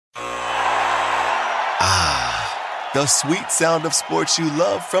The sweet sound of sports you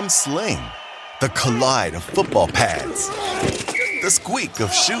love from Sling. The collide of football pads. The squeak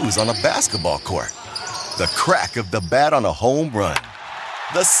of shoes on a basketball court. The crack of the bat on a home run.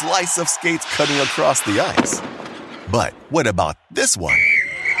 The slice of skates cutting across the ice. But what about this one?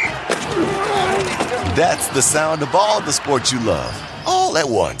 That's the sound of all the sports you love, all at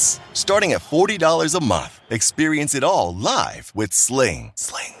once. Starting at $40 a month. Experience it all live with Sling.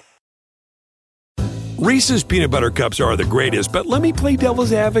 Reese's Peanut Butter Cups are the greatest, but let me play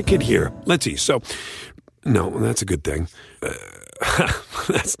devil's advocate here. Let's see. So, no, that's a good thing.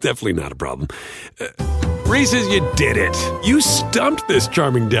 That's definitely not a problem. Reese's, you did it. You stumped this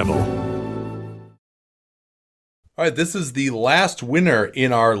charming devil. All right, this is the last winner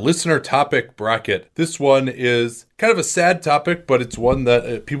in our listener topic bracket. This one is kind of a sad topic, but it's one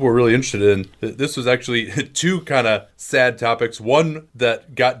that people were really interested in. This was actually two kind of sad topics. One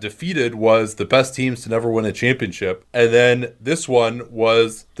that got defeated was the best teams to never win a championship. And then this one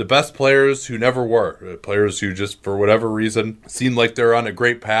was the best players who never were. Players who just, for whatever reason, seemed like they're on a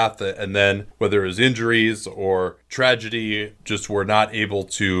great path. And then whether it was injuries or tragedy, just were not able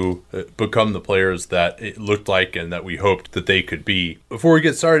to become the players that it looked like and that we hoped that they could be. Before we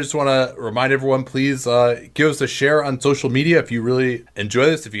get started, I just want to remind everyone, please give us a share on social media if you really enjoy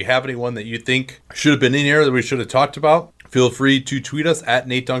this. If you have anyone that you think should have been in here that we should have talked about, feel free to tweet us at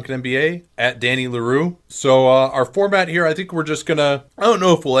Nate Duncan NBA, at Danny LaRue. So our format here, I think we're just going to, I don't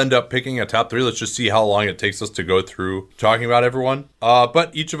know if we'll end up picking a top three. Let's just see how long it takes us to go through talking about everyone.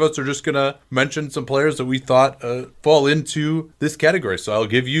 But each of us are just going to mention some players that we thought fall into this category. So I'll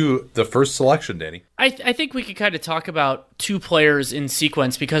give you the first selection, Danny. I think we could kind of talk about two players in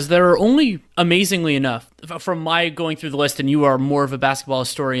sequence because there are only, amazingly enough, from my going through the list, and you are more of a basketball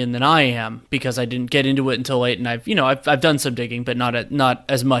historian than I am because I didn't get into it until late, and I've done some digging, but not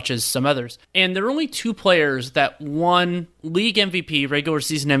as much as some others. And there are only two players that won league MVP, regular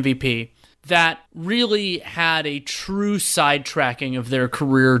season MVP, that really had a true sidetracking of their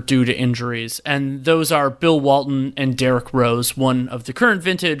career due to injuries. And those are Bill Walton and Derrick Rose, one of the current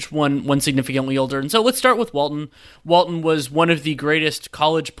vintage, one significantly older. And so let's start with Walton. Walton was one of the greatest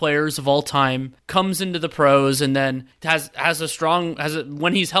college players of all time, comes into the pros, and then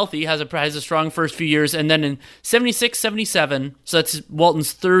when he's healthy, has a strong first few years. And then in 76, 77, so that's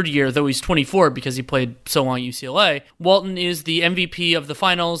Walton's third year, though he's 24 because he played so long at UCLA, Walton is the MVP of the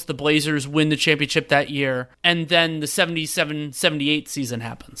finals. The Blazers win the championship that year, and then the 77-78 season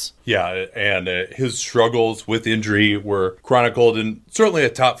happens. Yeah, and his struggles with injury were chronicled in certainly a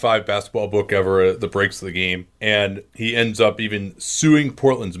top 5 basketball book ever, The Breaks of the Game, and he ends up even suing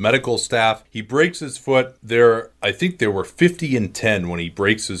Portland's medical staff. He breaks his foot there. I think there were 50-10 when he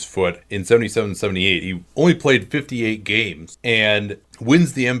breaks his foot in 77-78. He only played 58 games and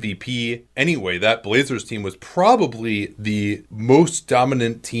wins the MVP. Anyway, that Blazers team was probably the most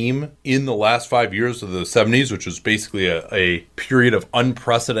dominant team in the last 5 years of the 70s, which was basically a period of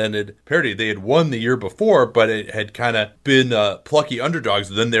unprecedented parity. They had won the year before, but it had kind of been plucky underdogs.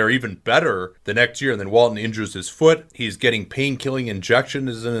 Then they're even better the next year, and then Walton injures his foot. He's getting pain-killing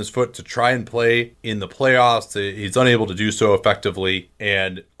injections in his foot to try and play in the playoffs. He's unable to do so effectively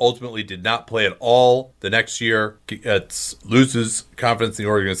and ultimately did not play at all the next year. Loses confidence in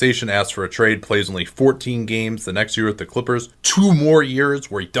the organization, asks for a trade, plays only 14 games the next year with the Clippers. 2 more years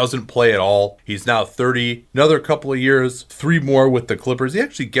where he doesn't play at all. He's now 30. Another couple of years, 3 more with the Clippers. He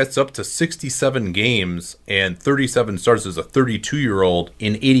actually gets up to 67 games and 37 starts as a 32-year-old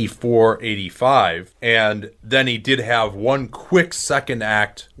in 84-85. And then he did have one quick second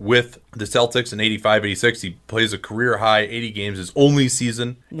act with the Celtics in 85-86. He plays a career high 80 games, his only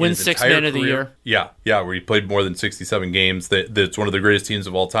season. Wins 6th man of the year. Yeah, where he played more than 67 games. That's one of the greatest teams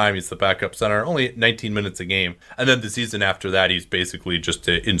of all time. He's the backup center, only 19 minutes a game. And then the season after that, he's basically just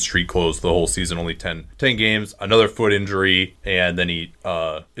in street clothes the whole season, only 10 games, another foot injury, and then he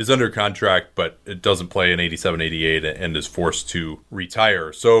is under contract, but it doesn't play in 87-88 and is forced to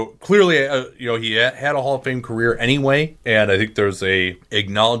retire. So clearly, he had a Hall of Fame career anyway, and I think there's a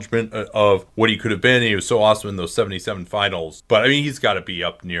acknowledgement of what he could have been. He was so awesome in those 77 finals. But I mean, he's got to be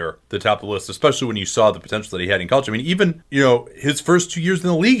up near the top of the list, especially when you saw the potential that he had in college. I mean, even, his first 2 years in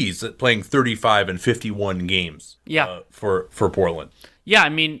the league, he's playing 35 and 51 games for Portland. Yeah, I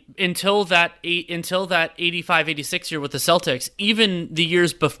mean, until that 85-86 year with the Celtics, even the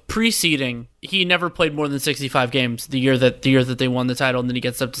years preceding, he never played more than 65 games. The year that they won the title, and then he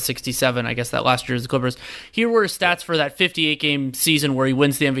gets up to 67. I guess that last year as the Clippers. Here were his stats for that 58 game season where he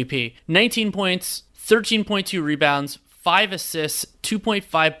wins the MVP: 19 points, 13.2 rebounds, 5 assists,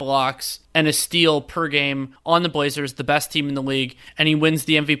 2.5 blocks, and a steal per game on the Blazers, the best team in the league, and he wins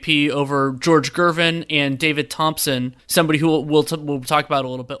the MVP over George Gervin and David Thompson, somebody who we'll talk about a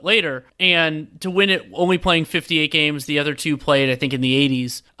little bit later. And to win it only playing 58 games, the other two played, I think, in the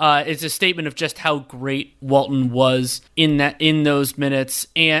 80s, it's a statement of just how great Walton was in those minutes,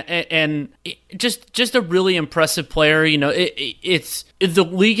 and just a really impressive player. You know, it's the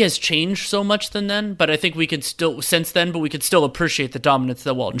league has changed so much since then, but I think we could still appreciate the dominance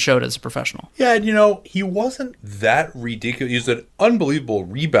that Walton showed as a professional. Yeah, and you know, he wasn't that ridiculous. He's an unbelievable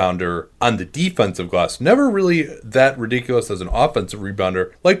rebounder on the defensive glass. Never really that ridiculous as an offensive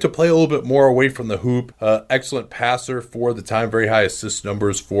rebounder. Liked to play a little bit more away from the hoop. Excellent passer for the time. Very high assist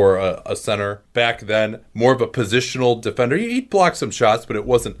numbers for a center back then. More of a positional defender. He'd block some shots, but it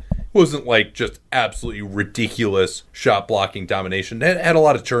wasn't like just absolutely ridiculous shot blocking domination. Had a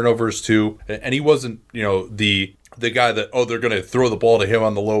lot of turnovers too, and he wasn't, you know, the guy that, they're going to throw the ball to him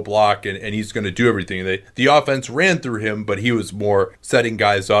on the low block and he's going to do everything. The offense ran through him, but he was more setting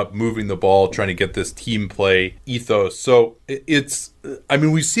guys up, moving the ball, trying to get this team play ethos. So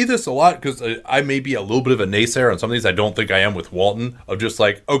we see this a lot because I may be a little bit of a naysayer on some of these. I don't think I am with Walton, of just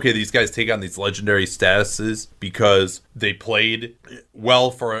like, okay, these guys take on these legendary statuses because they played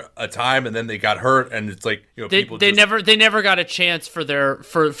well for a time and then they got hurt, and it's like, you know, they never got a chance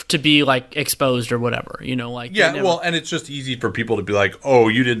to be like exposed or whatever, you know, like and it's just easy for people to be like, oh,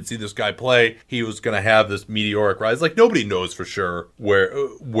 you didn't see this guy play, he was going to have this meteoric rise. Like, nobody knows for sure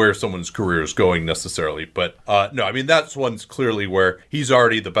where someone's career is going necessarily, but no, I mean, that's one's clearly where he's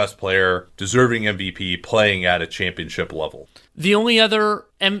already the best player, deserving MVP, playing at a championship level. The only other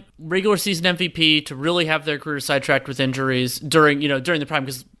regular season MVP to really have their career sidetracked with injuries during the prime,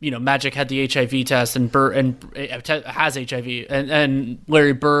 because, you know, Magic had the HIV test and has HIV, and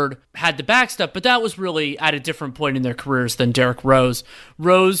Larry Bird had the back stuff, but that was really at a different point in their careers than Derrick Rose.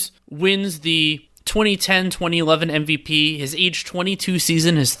 Rose wins the 2010-2011 MVP, his age 22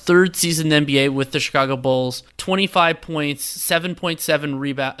 season, his third season in the NBA with the Chicago Bulls, 25 points,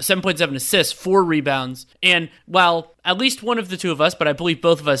 7.7 assists, 4 rebounds. And while at least one of the two of us, but I believe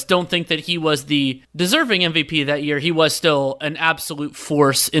both of us, don't think that he was the deserving MVP that year, he was still an absolute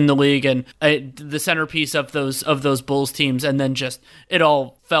force in the league and the centerpiece of those Bulls teams. And then just it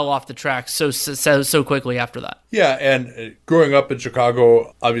all fell off the tracks so quickly after that. Yeah, and growing up in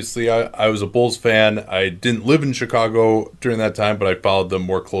Chicago, obviously I was a Bulls fan. I didn't live in Chicago during that time, but I followed them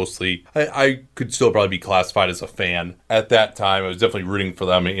more closely. I could still probably be classified as a fan at that time. I was definitely rooting for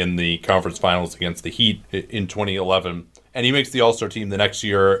them in the conference finals against the Heat in 2011. And he makes the All-Star team the next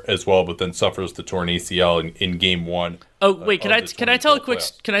year as well, but then suffers the torn ACL in Game 1. Oh wait, can I tell a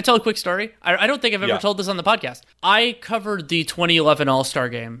quick story? I don't think I've ever told this on the podcast. I covered the 2011 All-Star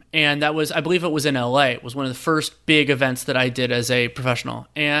game, and that was, I believe it was in LA. It was one of the first big events that I did as a professional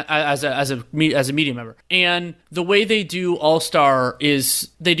and as a media member. And the way they do All-Star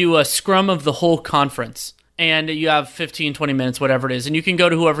is they do a scrum of the whole conference. And you have 15, 20 minutes, whatever it is, and you can go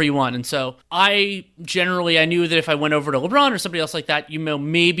to whoever you want. And so I knew that if I went over to LeBron or somebody else like that,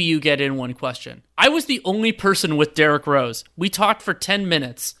 maybe you get in one question. I was the only person with Derrick Rose. We talked for 10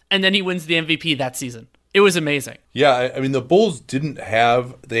 minutes, and then he wins the MVP that season. It was amazing. Yeah, I mean, the Bulls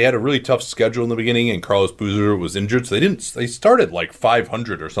they had a really tough schedule in the beginning, and Carlos Boozer was injured, so they started like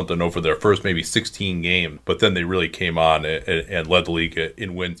 500 or something over their first maybe 16 games, but then they really came on and led the league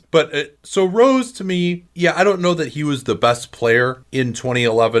in wins. But so Rose, to me, I don't know that he was the best player in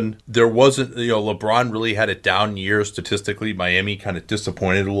 2011. There wasn't, LeBron really had a down year statistically. Miami kind of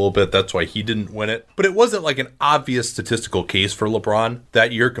disappointed a little bit. That's why he didn't win it. But it wasn't like an obvious statistical case for LeBron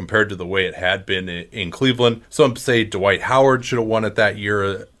that year compared to the way it had been in Cleveland. Some say Dwight Howard should have won it that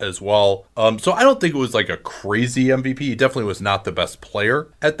year as well. So I don't think it was like a crazy MVP. He definitely was not the best player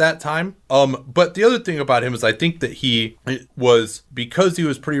at that time. But the other thing about him is I think that because he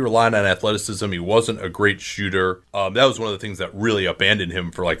was pretty reliant on athleticism, he wasn't a great shooter. That was one of the things that really abandoned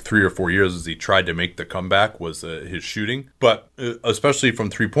him for like 3 or 4 years as he tried to make the comeback was his shooting. But especially from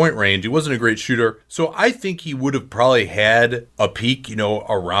 3-point range, he wasn't a great shooter. So I think he would have probably had a peak,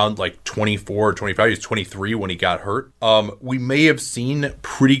 around like 24 or 25. He was 23 when he got hurt. We may have seen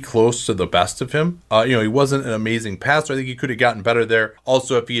pretty close to the best of him. He wasn't an amazing passer. I think he could have gotten better there.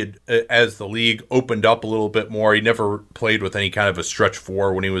 Also, if he had, as the league opened up a little bit more, he never played with any kind of a stretch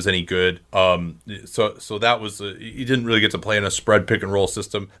 4 when he was any good. So that was, he didn't really get to play in a spread pick and roll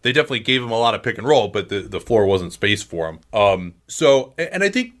system. They definitely gave him a lot of pick and roll, but the floor wasn't space for him. And I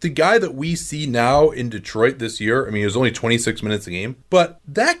think the guy that we see now in Detroit this year, I mean, it was only 26 minutes a game, but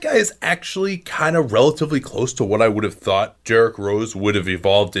that guy is actually kind of relatively close to what I would have thought Derrick Rose would have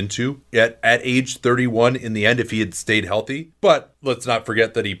evolved into at age 31 in the end if he had stayed healthy. But let's not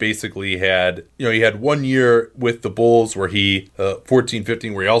forget that he basically had, he had 1 year with the Bulls where he,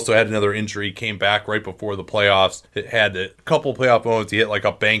 14-15, where he also had another injury, came back right before the playoffs. It had a couple playoff moments. He hit like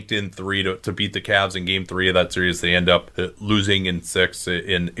a banked in three to beat the Cavs in game 3 of that series. They end up losing in 6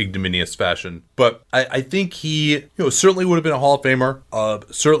 in ignominious fashion. But I think he, certainly would have been a Hall of Famer.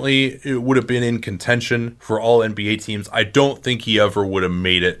 Certainly it would have been in contention for all NBA teams. I don't think he ever would have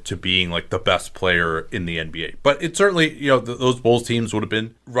made it to being like the best player in the NBA. But it certainly, those Bulls teams would have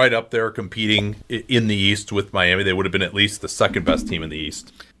been right up there competing in the East with Miami. They would have been at least the second best team in the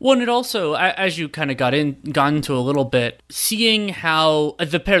East. Well, and it also, as you kind of got into a little bit, seeing how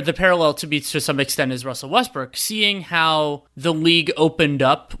the parallel to some extent is Russell Westbrook, seeing how the league opened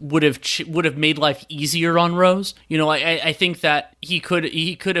up would have made life easier on Rose. I think that he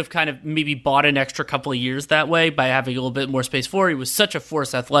could have kind of maybe bought an extra couple of years that way by having a little bit more space for. He was such a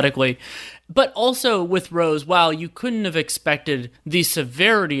force athletically. But also with Rose, wow, you couldn't have expected the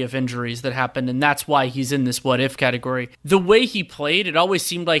severity of injuries that happened, and that's why he's in this what-if category. The way he played, it always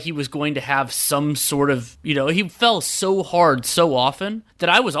seemed like he was going to have some sort of, he fell so hard so often that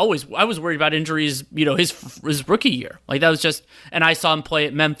I was worried about injuries, his rookie year. Like that was just, and I saw him play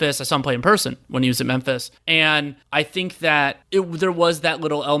at Memphis. I saw him play in person when he was at Memphis. And I think that there was that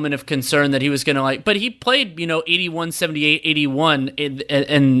little element of concern that he was going to but he played, 81, 78, 81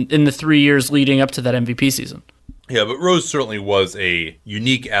 in the 3 years leading up to that MVP season. Yeah, but Rose certainly was a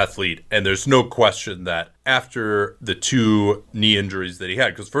unique athlete, and there's no question that after the 2 knee injuries that he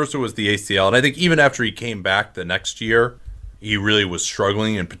had, because first it was the ACL, and I think even after he came back the next year, he really was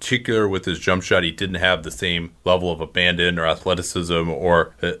struggling, in particular with his jump shot. He didn't have the same level of abandon or athleticism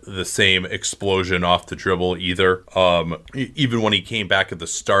or the same explosion off the dribble either. Even when he came back at the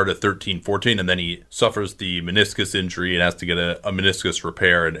start of 13-14, and then he suffers the meniscus injury and has to get a meniscus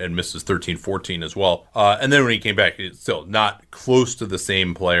repair and misses 13-14 as well. And then when he came back, it's still not close to the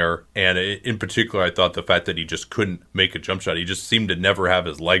same player. And in particular, I thought the fact that he just couldn't make a jump shot, he just seemed to never have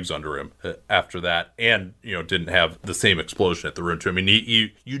his legs under him after that, and didn't have the same explosion at the rim too. I mean,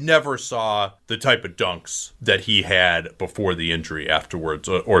 you never saw the type of dunks that he had before the injury afterwards,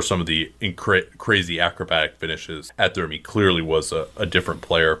 or some of the crazy acrobatic finishes at the rim. He clearly was a different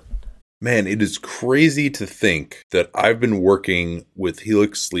player. Man, it is crazy to think that I've been working with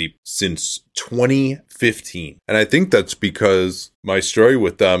Helix Sleep since 2015. And I think that's because my story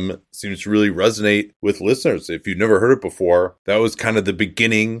with them seems to really resonate with listeners. If you've never heard it before, that was kind of the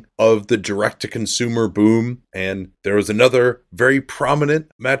beginning of the direct-to-consumer boom. And there was another very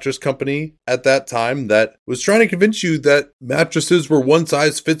prominent mattress company at that time that was trying to convince you that mattresses were one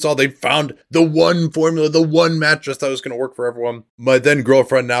size fits all. They found the one formula, the one mattress that was going to work for everyone. My then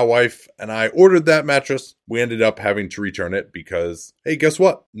girlfriend, now wife, and I ordered that mattress. We ended up having to return it because, hey, guess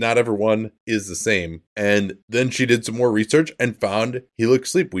what? Not everyone is the same. And then she did some more research and found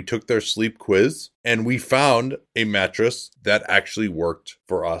Helix Sleep. We took their sleep quiz and we found a mattress that actually worked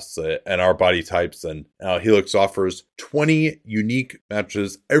for us and our body types. And Helix offers 20 unique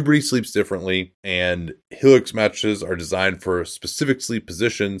mattresses. Everybody sleeps differently, and Helix mattresses are designed for specific sleep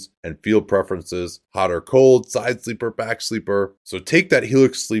positions and field preferences, hot or cold, side sleeper, back sleeper. So take that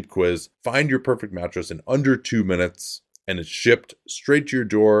Helix sleep quiz, find your perfect mattress in under 2 minutes, and it's shipped straight to your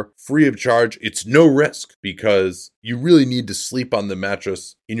door, free of charge. It's no risk because you really need to sleep on the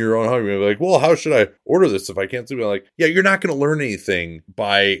mattress in your own home. You're like, well, how should I order this if I can't sleep? I'm like, yeah, you're not going to learn anything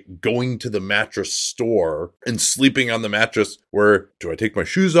by going to the mattress store and sleeping on the mattress where, do I take my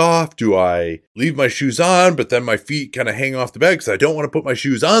shoes off? Do I leave my shoes on, but then my feet kind of hang off the bed because I don't want to put my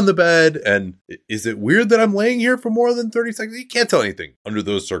shoes on the bed? And is it weird that I'm laying here for more than 30 seconds? You can't tell anything under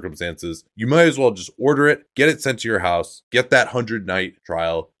those circumstances. You might as well just order it, get it sent to your house, get that 100-night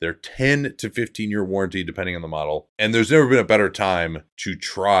trial, their 10 to 15-year warranty, depending on the model. And there's never been a better time to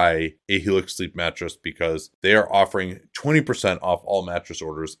try a Helix Sleep mattress because they are offering 20% off all mattress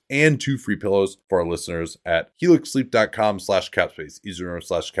orders and 2 free pillows for our listeners at helixsleep.com/capspace. Easy to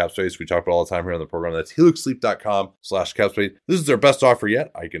 /capspace. We talk about all the time here on the program. That's helixsleep.com/capspace. This is their best offer yet.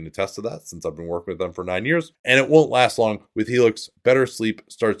 I can attest to that since I've been working with them for 9 years, and it won't last long. With Helix, better sleep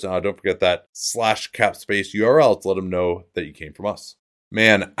starts now. Don't forget that /capspace URL to let them know that you came from us.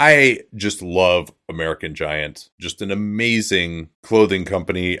 Man, I just love American Giant. Just an amazing clothing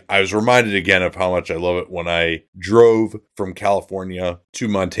company. I was reminded again of how much I love it when I drove from California to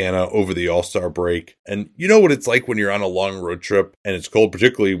Montana over the All-Star break. And you know what it's like when you're on a long road trip and it's cold,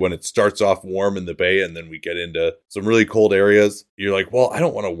 particularly when it starts off warm in the Bay and then we get into some really cold areas. You're like, well, I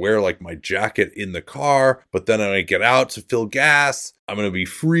don't want to wear like my jacket in the car, but then when I get out to fill gas, I'm going to be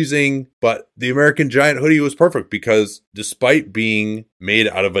freezing. But the American Giant hoodie was perfect because despite being made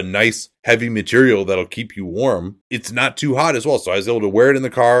out of a nice heavy material that'll keep you warm. It's not too hot as well. So I was able to wear it in the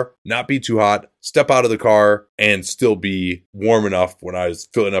car, not be too hot, step out of the car, and still be warm enough when I was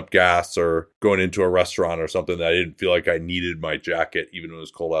filling up gas or going into a restaurant or something that I didn't feel like I needed my jacket even when it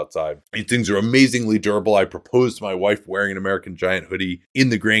was cold outside. These things are amazingly durable. I proposed to my wife wearing an American Giant hoodie in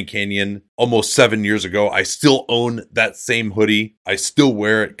the Grand Canyon almost 7 years ago. I still own that same hoodie. I still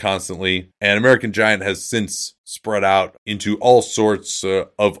wear it constantly. And American Giant has since spread out into all sorts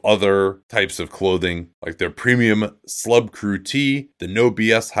of other types of clothing, like their premium Slub Crew tee, the No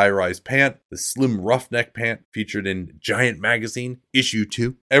BS high-rise pant, the slim roughneck pant featured in Giant Magazine issue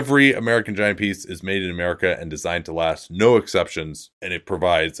 2. Every American Giant piece is made in America and designed to last, no exceptions, and it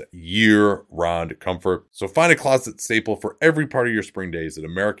provides year-round comfort. So find a closet staple for every part of your spring days at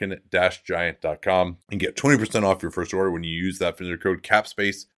American-Giant.com and get 20% off your first order when you use that vendor code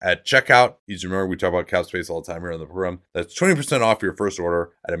CAPSPACE at checkout. Easy to remember, we talk about CAPSPACE all the time here on the program. That's 20% off your first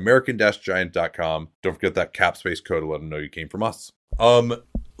order at American-Giant.com. Don't forget that CAPSPACE code to let them know you came from us.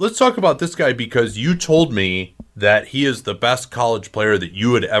 Let's talk about this guy because you told me that he is the best college player that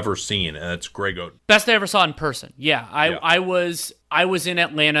you had ever seen, and that's Greg Oden. Best I ever saw in person. Yeah, I was in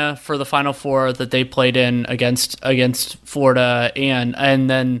Atlanta for the Final Four that they played in against Florida, and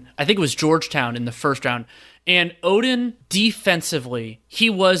then I think it was Georgetown in the first round. And Oden, defensively, he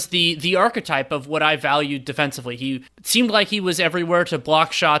was the archetype of what I valued defensively. He seemed like he was everywhere to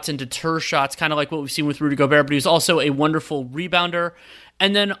block shots and deter shots, kind of like what we've seen with Rudy Gobert, but he was also a wonderful rebounder.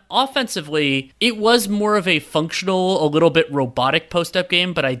 And then offensively, it was more of a functional, a little bit robotic post-up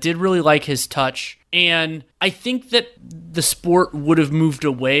game, but I did really like his touch. And I think that the sport would have moved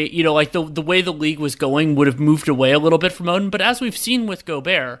away, like the way the league was going would have moved away a little bit from Oden. But as we've seen with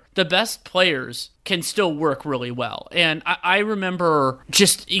Gobert, the best players can still work really well. And I remember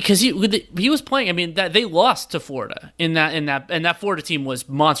just because he was playing, I mean, that they lost to Florida and that Florida team was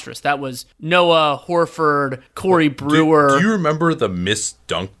monstrous. That was Noah, Horford, Corey Brewer. Do you remember the missed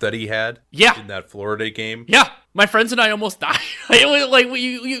dunk that he had? Yeah. In that Florida game? Yeah. My friends and I almost died. It was like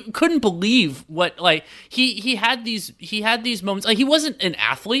you couldn't believe what he had these moments. Like he wasn't an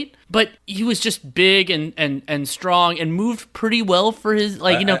athlete, but he was just big and strong and moved pretty well for his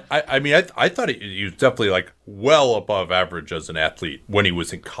I thought he was definitely well above average as an athlete when he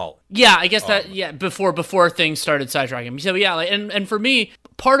was in college. Yeah, I guess before things started sidetracking him. So yeah, and for me,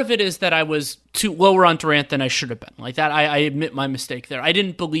 part of it is that I was too lower on Durant than I should have been. Like that, I admit my mistake there. I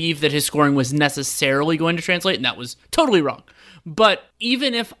didn't believe that his scoring was necessarily going to translate, and that was totally wrong. But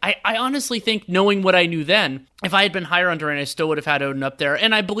even if I honestly think, knowing what I knew then, if I had been higher on Durant, I still would have had Oden up there.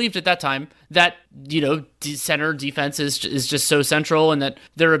 And I believed at that time that, center defense is just so central, and that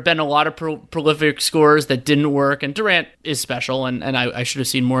there have been a lot of prolific scorers that didn't work. And Durant is special, and I should have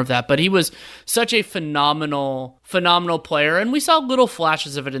seen more of that. But he was such a phenomenal player, and we saw little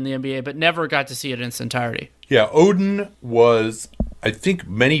flashes of it in the NBA, but never got to see it in its entirety. Yeah, Oden was, I think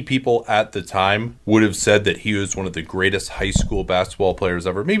many people at the time would have said that he was one of the greatest high school basketball players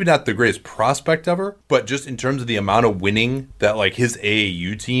ever. Maybe not the greatest prospect ever, but just in terms of the amount of winning that his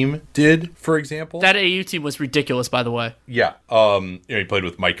AAU team did, for example. That AAU team was ridiculous, by the way. Yeah. He played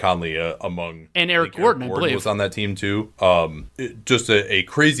with Mike Conley and Eric Gordon, I believe, was on that team too. Just a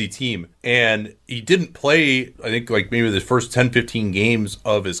crazy team. And he didn't play, I think, maybe the first 10, 15 games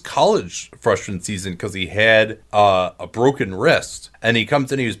of his college freshman season because he had a broken wrist. And he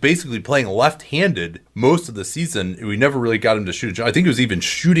comes in, he was basically playing left-handed most of the season. We never really got him to shoot. I think he was even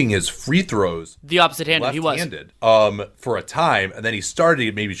shooting his free throws the opposite-handed. He was for a time, and then he started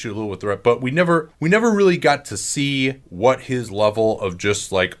to maybe shoot a little with the right. But we never really got to see what his level of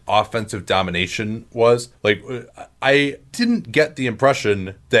just offensive domination was. I didn't get the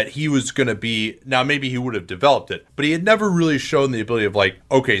impression that he was going to be, now maybe he would have developed it, but he had never really shown the ability of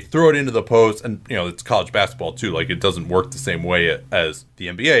okay, throw it into the post, and it's college basketball too. It doesn't work the same way as the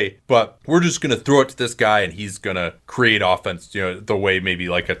NBA, but we're just going to throw it to this guy and he's going to create offense, the way maybe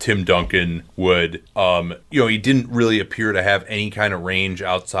a Tim Duncan would. He didn't really appear to have any kind of range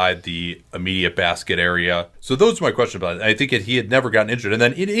outside the immediate basket area. So those are my questions about it. I think he had never gotten injured. And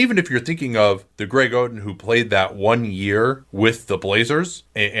then even if you're thinking of the Greg Oden who played that 1 year with the Blazers,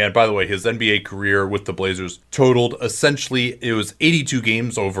 and by the way, his NBA career with the Blazers totaled essentially, it was 82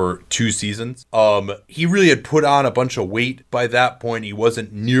 games over 2 seasons. He really had put on a bunch of weight by that point. He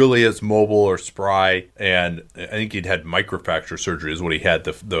wasn't nearly as mobile or spry, and I think he'd had microfracture surgery is what he had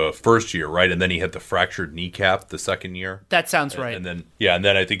the first year, right? And then he had the fractured kneecap the second year. That sounds right. And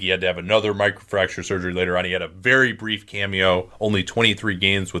then I think he had to have another microfracture surgery later on. He He had a very brief cameo, only 23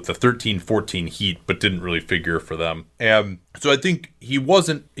 games with the 13-14 Heat, but didn't really figure for them. And so I think he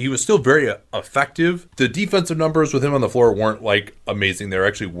was still very effective. The defensive numbers with him on the floor weren't like amazing. They were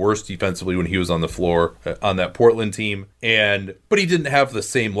actually worse defensively when he was on the floor on that Portland team. But he didn't have the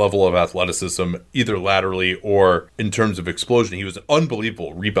same level of athleticism either laterally or in terms of explosion. He was an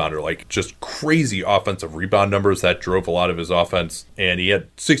unbelievable rebounder, like just crazy offensive rebound numbers that drove a lot of his offense. And he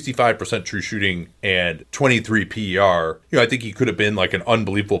had 65% true shooting and 23 PER. I think he could have been like an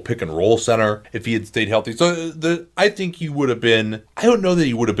unbelievable pick and roll center if he had stayed healthy. So I think he would have been, I don't know that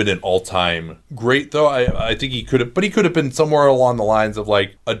he would have been an all-time great though. I think he could have, but he could have been somewhere along the lines of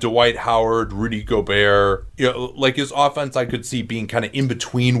like a Dwight Howard, Rudy Gobert. Like his offense I could see being kind of in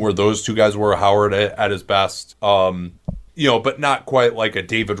between where those two guys were, Howard at his best. But not quite like a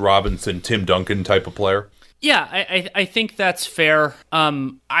David Robinson, Tim Duncan type of player. Yeah, I think that's fair.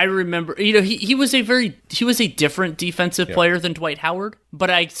 I remember, he was a different defensive player than Dwight Howard,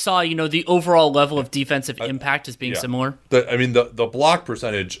 but I saw, the overall level of defensive impact as being similar. The block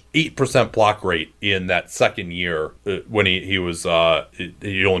percentage, 8% block rate in that second year when he was,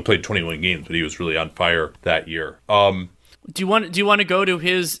 he only played 21 games, but he was really on fire that year. Do you want to go to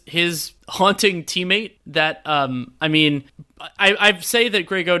his haunting teammate that, I say that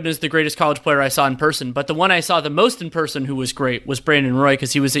Greg Oden is the greatest college player I saw in person, but the one I saw the most in person who was great was Brandon Roy,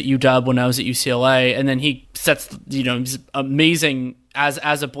 because he was at UW when I was at UCLA, and then he sets, he's amazing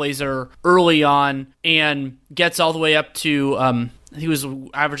as a Blazer early on and gets all the way up to, he was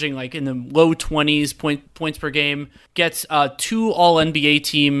averaging like in the low 20s points per game, gets 2 All-NBA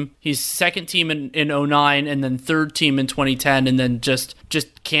team. He's second team in 09 and then third team in 2010, and then just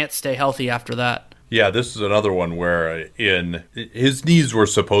can't stay healthy after that. Yeah, this is another one where his knees were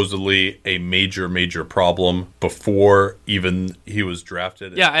supposedly a major problem before even he was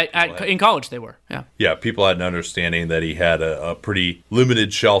drafted. Yeah, in college they were. Yeah. Yeah, people had an understanding that he had a pretty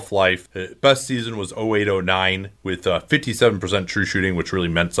limited shelf life. Best season was 08-09 with 57% true shooting, which really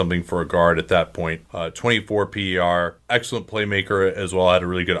meant something for a guard at that point. 24 PER, excellent playmaker as well, had a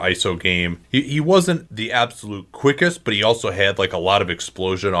really good ISO game. He wasn't the absolute quickest, but he also had like a lot of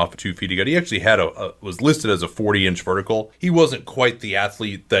explosion off of 2 feet. He actually had was listed as a 40-inch vertical. He wasn't quite the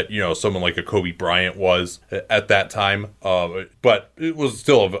athlete that, someone like a Kobe Bryant was at that time, but it was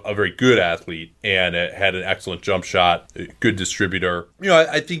still a very good athlete and it had an excellent jump shot, good distributor.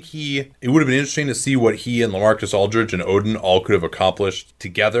 I think it would have been interesting to see what he and LaMarcus Aldridge and Oden all could have accomplished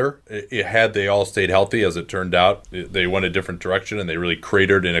together had they all stayed healthy. As it turned out, they went a different direction and they really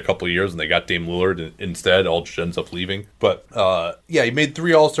cratered in a couple of years, and they got Dame Lillard instead. Aldridge ends up leaving. But he made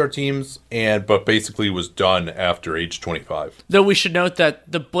 3 All-Star teams, but basically was done after age 25. Though we should note that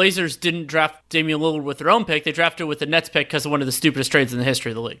the Blazers didn't draft Damian Lillard with their own pick. They drafted with the Nets pick because of one of the stupidest trades in the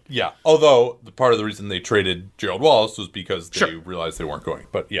history of the league. Yeah, although part of the reason they traded Gerald Wallace was because they realized they weren't going.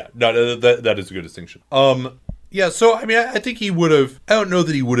 But yeah, that is a good distinction. Yeah, so, I think he would have, I don't know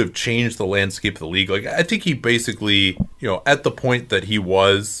that he would have changed the landscape of the league. Like, I think he basically, at the point that he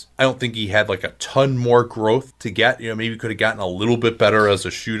was, I don't think he had like a ton more growth to get. Maybe could have gotten a little bit better as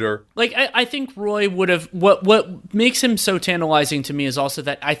a shooter. Like, I think Roy would have, what makes him so tantalizing to me is also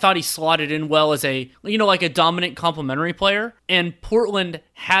that I thought he slotted in well as a, like a dominant complementary player, and Portland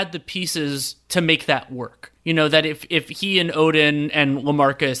had the pieces to make that work. That if he and Oden and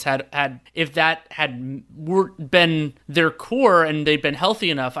LaMarcus if that had been their core and they'd been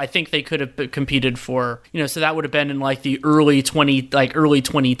healthy enough, I think they could have competed for, so that would have been in like the early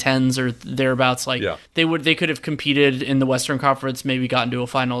 2010s or thereabouts. They could have competed in the Western Conference, maybe gotten to a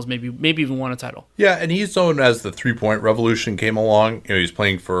finals, maybe even won a title. Yeah, and he's known as the 3-point revolution came along. He's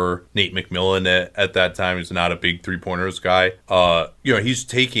playing for Nate McMillan at that time. He's not a big 3-pointers guy. He's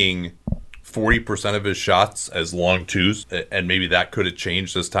taking 40% of his shots as long twos, and maybe that could have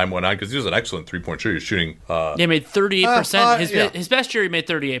changed as time went on, because he was an excellent 3-point shooter. He was shooting. He made 38%. His best year he made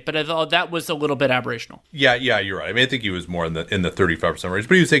 38, but I thought that was a little bit aberrational. Yeah, you're right. I think he was more in the 35% range,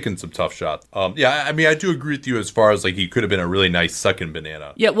 but he was taking some tough shots. I do agree with you as far as like he could have been a really nice second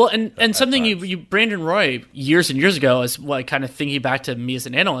banana. Yeah, well, and something you Brandon Roy years and years ago, is what kind of thinking back to me as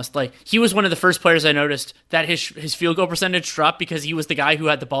an analyst, like he was one of the first players I noticed that his field goal percentage dropped because he was the guy who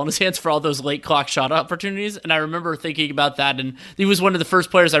had the ball in his hands for all those late clock shot opportunities. And I remember thinking about that, and he was one of the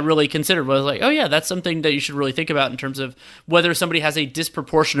first players I really considered. Was like, oh yeah, that's something that you should really think about in terms of whether somebody has a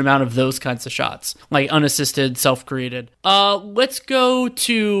disproportionate amount of those kinds of shots, like unassisted, self-created. Let's go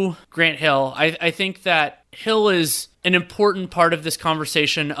to Grant Hill. I think that Hill is an important part of this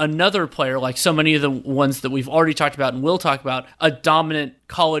conversation. Another player, like so many of the ones that we've already talked about and will talk about, a dominant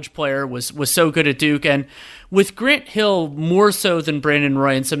college player, was so good at Duke. And with Grant Hill, more so than Brandon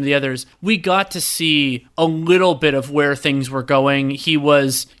Roy and some of the others, we got to see a little bit of where things were going. He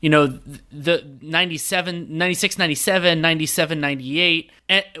was, the 96, 97, 97, 98.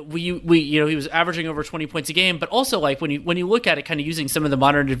 And he was averaging over 20 points a game, but also like when you look at it, kind of using some of the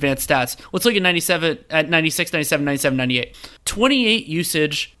modern advanced stats, let's look at 96, 97, 97, 98. 28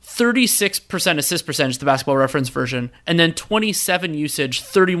 usage, 36% assist percentage, the Basketball Reference version, and then 27 usage,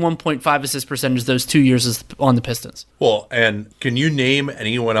 31.5 assist percentage those 2 years on the Pistons. Well, and can you name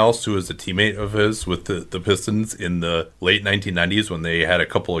anyone else who was a teammate of his with the Pistons in the late 1990s when they had a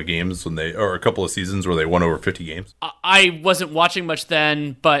couple of games or a couple of seasons where they won over 50 games? I wasn't watching much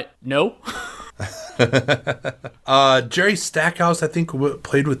then, but no. Jerry Stackhouse, I think,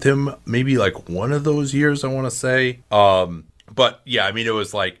 played with him maybe like one of those years, I want to say. But yeah, I mean, it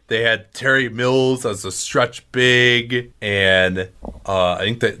was like they had Terry Mills as a stretch big, and I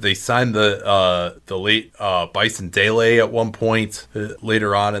think that they signed the late Bison Dele at one point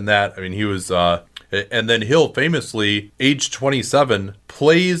later on in that. I mean, he was, and then Hill famously, age 27,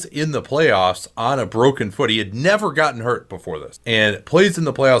 plays in the playoffs on a broken foot. He had never gotten hurt before this, and plays in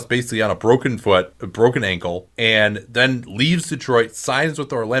the playoffs basically on a broken foot, a broken ankle, and then leaves Detroit, signs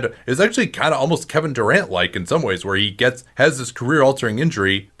with Orlando. It's actually kind of almost Kevin Durant-like in some ways, where he has this career-altering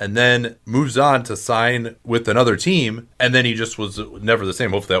injury and then moves on to sign with another team, and then he just was never the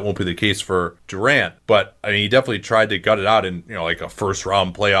same. Hopefully that won't be the case for Durant, but I mean, he definitely tried to gut it out in like a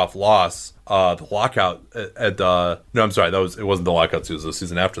first-round playoff loss. The lockout it wasn't the lockout, it was the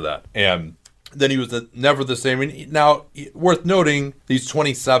season after that. And then he was never the same. And now, worth noting, he's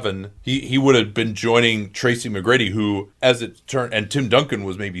 27. He would have been joining Tracy McGrady, who, as it turned, and Tim Duncan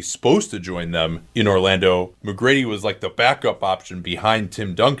was maybe supposed to join them in Orlando. McGrady was like the backup option behind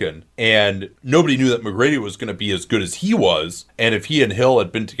Tim Duncan, and nobody knew that McGrady was going to be as good as he was. And if he and Hill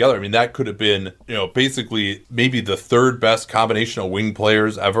had been together, I mean, that could have been, basically maybe the third best combination of wing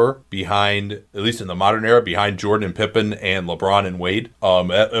players ever, behind, at least in the modern era, behind Jordan and Pippen and LeBron and Wade.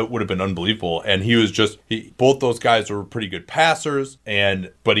 It would have been unbelievable. And he was both those guys were pretty good passers,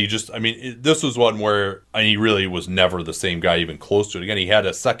 but this was one where he really was never the same guy, even close to it. Again, he had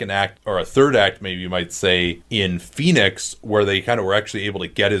a second act, or a third act, maybe you might say, in Phoenix, where they kind of were actually able to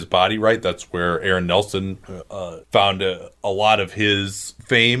get his body right. That's where Aaron Nelson found a lot of his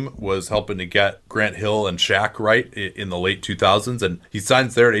fame, was helping to get Grant Hill and Shaq right in the late 2000s. And he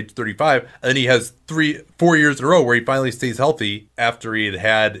signs there at age 35, and then he has 4 years in a row where he finally stays healthy after he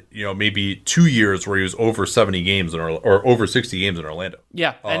had maybe 2 years where he was over 70 games or over 60 games in Orlando.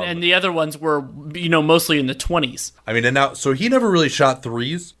 Yeah, and the other ones were mostly in the 20s. I mean, and now, so he never really shot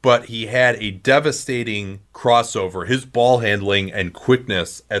threes, but he had a devastating crossover. His ball handling and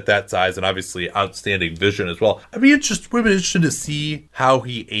quickness at that size, and obviously outstanding vision as well. I mean, would have been interesting to see how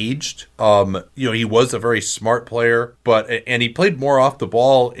he aged. He was a very smart player, and he played more off the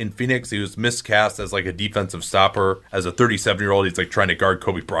ball in Phoenix. He was miscast as like a defensive stopper. As a 37-year-old, he's like trying to guard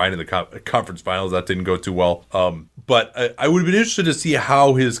Kobe Bryant in the conference finals. That didn't go too well. But I would have been interested to see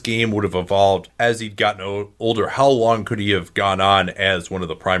how his game would have evolved as he'd gotten older. How long could he have gone on as one of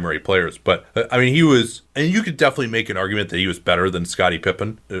the primary players? But I mean, he was, and you could definitely make an argument that he was better than Scottie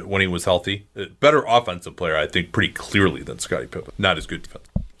Pippen when he was healthy. Better offensive player, I think, pretty clearly than Scottie Pippen. Not as good defense.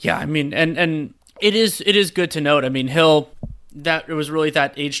 Yeah, I mean, and it is good to note. I mean, Hill, that it was really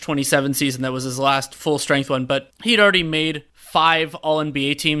that age 27 season that was his last full strength one, but he'd already made 5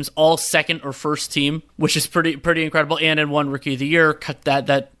 All-NBA teams, all second or first team, which is pretty incredible, and in one Rookie of the Year,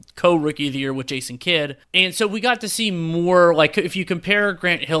 that co-Rookie of the Year with Jason Kidd. And so we got to see more, like if you compare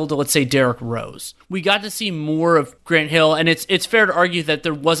Grant Hill to, let's say, Derrick Rose, we got to see more of Grant Hill, and it's fair to argue that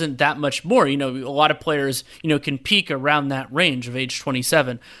there wasn't that much more. A lot of players, can peak around that range of age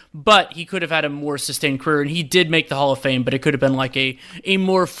 27, but he could have had a more sustained career, and he did make the Hall of Fame, but it could have been like a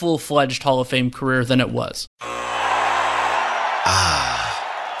more full-fledged Hall of Fame career than it was.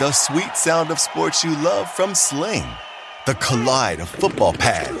 The sweet sound of sports you love from Sling. The collide of football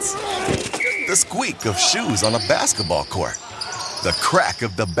pads. The squeak of shoes on a basketball court. The crack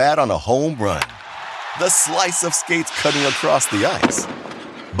of the bat on a home run. The slice of skates cutting across the ice.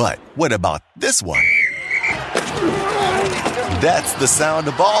 But what about this one? That's the sound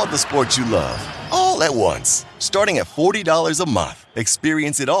of all the sports you love, all at once. Starting at $40 a month.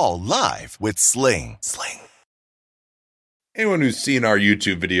 Experience it all live with Sling. Anyone who's seen our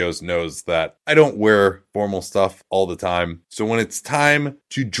YouTube videos knows that I don't wear formal stuff all the time. So when it's time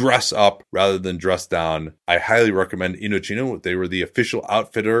to dress up rather than dress down, I highly recommend Indochino. They were the official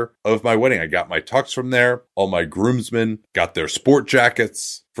outfitter of my wedding. I got my tux from there. All my groomsmen got their sport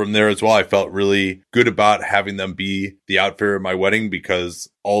jackets from there as well. I felt really good about having them be the outfitter of my wedding because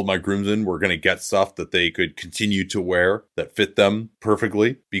all of my groomsmen were going to get stuff that they could continue to wear that fit them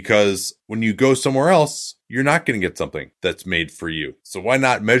perfectly. Because when you go somewhere else, you're not going to get something that's made for you. So why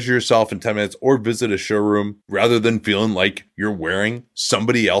not measure yourself in 10 minutes or visit a showroom rather than feeling like you're wearing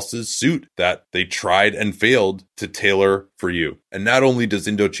somebody else's suit that they tried and failed to tailor for you. And not only does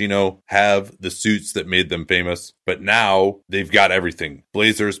Indochino have the suits that made them famous, but now they've got everything.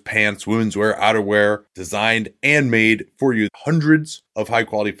 Blazers, pants, women's wear, outerwear, designed and made for you. Hundreds of high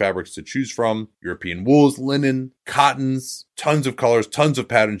quality fabrics to choose from. European wools, linen, cottons, tons of colors, tons of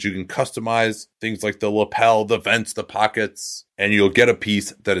patterns. You can customize things like the lapel, the vents, the pockets, and you'll get a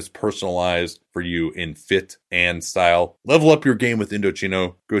piece that is personalized for you in fit and style. Level up your game with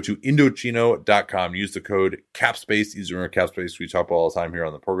Indochino. Go to Indochino.com. Use the code CAPSPACE. These are CAPSPACE we talk about all the time here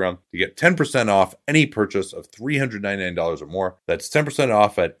on the program to get 10% off any purchase of $399 or more. That's 10%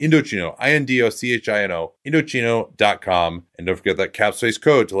 off at Indochino, Indochino, Indochino.com. And don't forget that CAPSPACE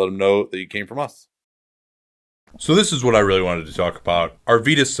code to let them know that you came from us. So this is what I really wanted to talk about.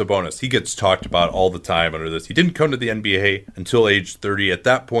 Arvydas Sabonis, he gets talked about all the time under this. He didn't come to the NBA until age 30. At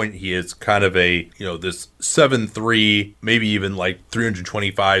that point, he is kind of a, this 7'3", maybe even like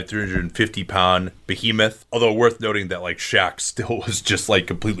 325, 350 pound behemoth. Although worth noting that like Shaq still was just like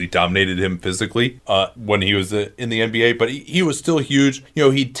completely dominated him physically when he was in the NBA. But he was still huge.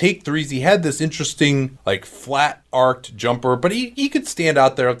 He'd take threes. He had this interesting like flat arced jumper, but he could stand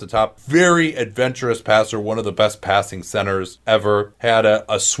out there at the top. Very adventurous passer, one of the best passing centers ever. Had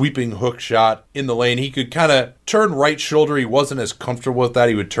a sweeping hook shot in the lane. He could kind of turn right shoulder. He wasn't as comfortable with that.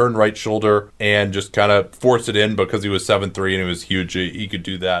 He would turn right shoulder and just kind of force it in because he was 7'3" and he was huge. He could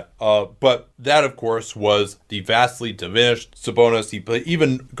do that. But that, of course, was the vastly diminished Sabonis. He played,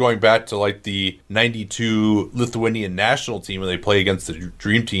 even going back to like the 92 Lithuanian national team when they play against the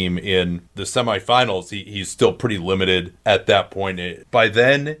Dream Team in the semifinals, he's still pretty limited at that point. By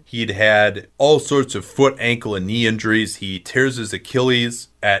then, he'd had all sorts of foot, ankle, and knee injuries. He tears his Achilles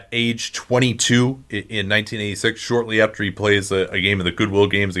at age 22 in 1986, shortly after he plays a game of the Goodwill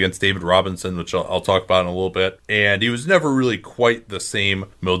Games against David Robinson, which I'll talk about in a little bit. And he was never really quite the same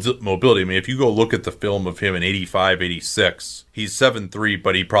mobility. I mean, if you go look at the film of him in 85, 86, he's 7'3",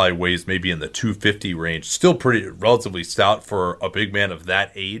 but he probably weighs maybe in the 250 range. Still pretty relatively stout for a big man of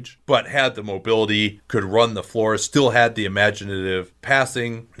that age, but had the mobility, could run the floor, still had the imaginative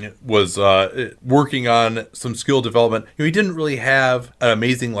passing, was working on some skill development. He didn't really have an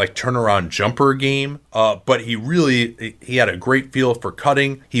amazing like turnaround jumper game, but he had a great feel for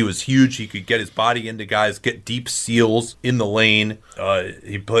cutting. He was huge. He could get his body into guys, get deep seals in the lane.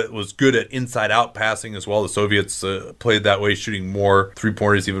 Was good at inside out passing as well. The Soviets played that way, shooting more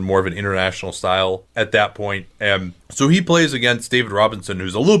three-pointers, even more of an international style at that point. So he plays against David Robinson,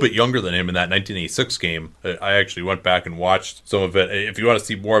 who's a little bit younger than him in that 1986 game. I actually went back and watched some of it. If you want to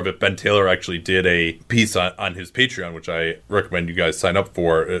see more of it, Ben Taylor actually did a piece on his Patreon, which I recommend you guys sign up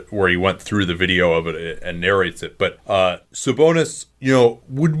for, where he went through the video of it and narrates it. But Sabonis,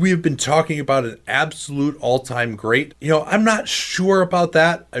 would we have been talking about an absolute all-time great? I'm not sure about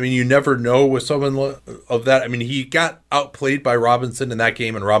that. I mean, you never know with someone of that. I mean, he got outplayed by Robinson in that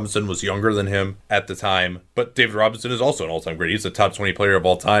game, and Robinson was younger than him at the time. But David Robinson is also an all-time great. He's a top 20 player of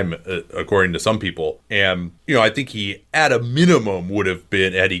all time, according to some people. And, I think he, at a minimum, would have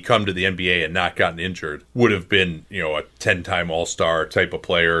been, had he come to the NBA and not gotten injured, would have been, a 10-time all-star type of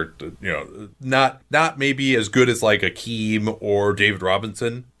player. Not maybe as good as like Akeem or David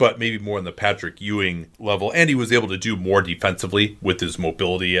Robinson, but maybe more in the Patrick Ewing level. And he was able to do more defensively with his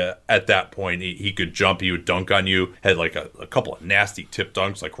mobility at that point. He could jump, he would dunk on you, had like a couple of nasty tip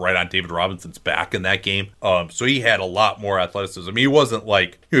dunks, like right on David Robinson's back in that game. So he had a lot more athleticism. I mean, he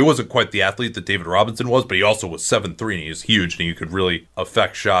wasn't quite the athlete that David Robinson was, but he also was 7'3", and he was huge, and he could really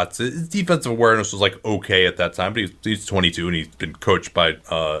affect shots. His defensive awareness was like okay at that time, but he's 22, and he's been coached by,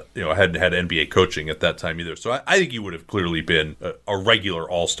 hadn't had NBA coaching at that time either. So I think he would have clearly been a regular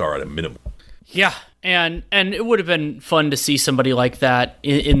all-star at a minimum. Yeah. And it would have been fun to see somebody like that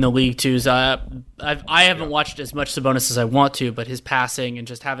in the league too. I haven't watched as much Sabonis as I want to, but his passing and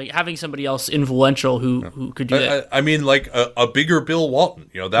just having somebody else influential who could do that. I mean, like a bigger Bill Walton,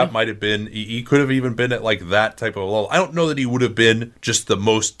 that might have been, he could have even been at like that type of level. I don't know that he would have been just the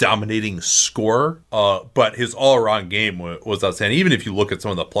most dominating scorer, but his all-around game was outstanding. Even if you look at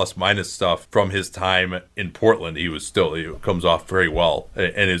some of the plus-minus stuff from his time in Portland, he comes off very well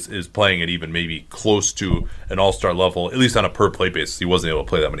and is playing at even maybe close to an all-star level, at least on a per-play basis. He wasn't able to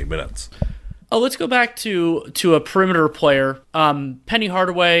play that many minutes. Oh, let's go back to a perimeter player. Penny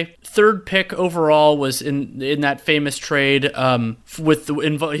Hardaway, third pick overall, was in that famous trade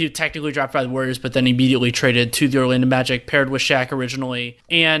he technically drafted by the Warriors, but then immediately traded to the Orlando Magic, paired with Shaq originally.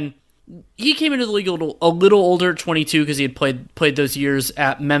 And he came into the league a little older at 22 because he had played those years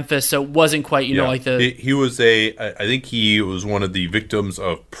at Memphis, so it wasn't quite, like the... He was I think he was one of the victims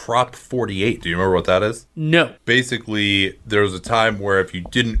of Prop 48. Do you remember what that is? No. Basically, there was a time where if you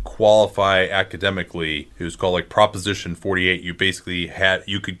didn't qualify academically, it was called like Proposition 48. You basically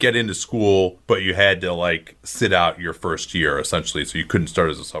you could get into school, but you had to like sit out your first year essentially, so you couldn't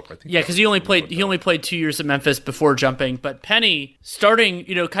start as a sophomore. Yeah, because he only played 2 years at Memphis before jumping. But Penny starting,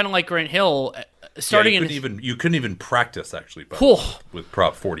 kind of like Grant Hill, starting you couldn't even practice actually with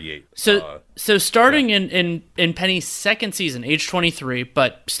Prop 48. So starting in Penny's second season, age 23,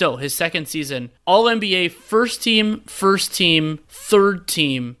 but still his second season, All NBA first team, third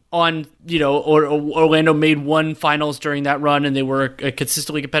team on, Orlando made one finals during that run, and they were a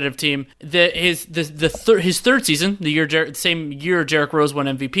consistently competitive team. His third season, same year Derrick Rose won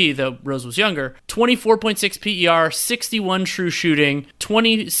MVP, though Rose was younger, 24.6 PER, 61 true shooting,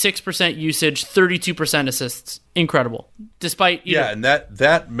 26% usage, 32% assists. Incredible. Despite and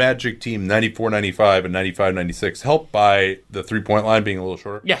that Magic team 94-95 and 95-96 helped by the 3-point line being a little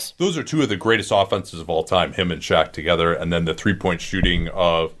shorter. Yes. Those are two of the greatest offenses of all time, him and Shaq together, and then the 3-point shooting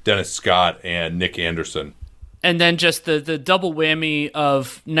of Dennis Scott and Nick Anderson. And then just the double whammy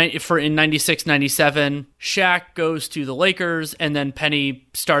of in 96-97, Shaq goes to the Lakers, and then Penny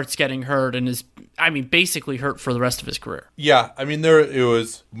starts getting hurt and is, basically hurt for the rest of his career. Yeah, it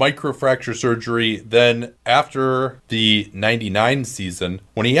was microfracture surgery. Then after the 99 season,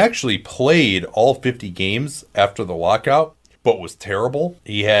 when he actually played all 50 games after the lockout, but was terrible.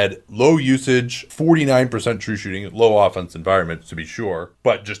 He had low usage, 49% true shooting, low offense environment to be sure,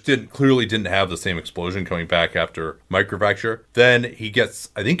 but just clearly didn't have the same explosion coming back after microfracture. Then he gets,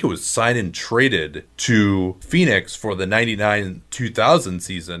 I think it was signed and traded to Phoenix for the 99-2000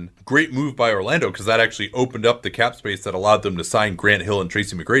 season. Great move by Orlando because that actually opened up the cap space that allowed them to sign Grant Hill and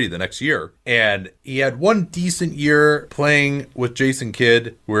Tracy McGrady the next year. And he had one decent year playing with Jason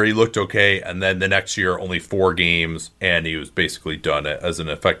Kidd where he looked okay, and then the next year only 4 games, and he was basically done as an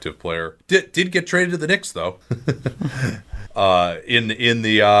effective player. Did get traded to the Knicks though. In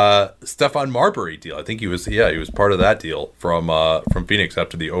the Stephon Marbury deal. I think he was part of that deal from Phoenix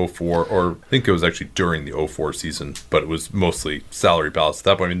after the 04, or I think it was actually during the 04 season, but it was mostly salary balance at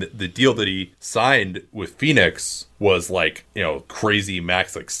that point. The deal that he signed with Phoenix was like, crazy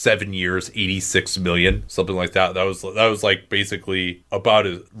max, like 7 years, $86 million, something like that. That was like basically about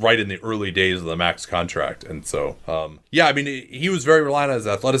right in the early days of the max contract. And so, he was very reliant on his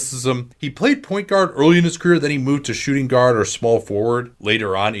athleticism. He played point guard early in his career, then he moved to shooting guard or small forward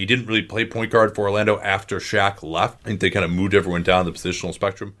later on. He didn't really play point guard for Orlando after Shaq left. I think they kind of moved everyone down the positional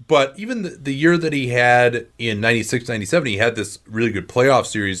spectrum. But even the year that he had in 96-97, he had this really good playoff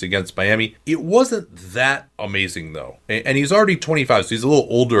series against Miami. It wasn't that amazing though, and he's already 25, so he's a little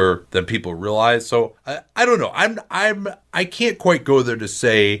older than people realize. So I don't know. I can't quite go there to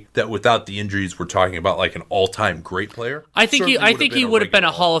say that without the injuries, we're talking about like an all-time great player. I think he would have been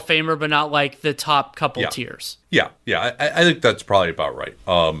a Hall of Famer, but not like the top couple tiers. Yeah, I think that's probably about right.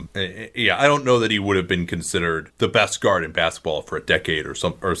 I don't know that he would have been considered the best guard in basketball for a decade or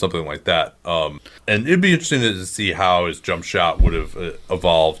something like that. And it'd be interesting to see how his jump shot would have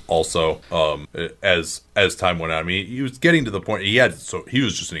evolved also as time went on. He was getting to the point he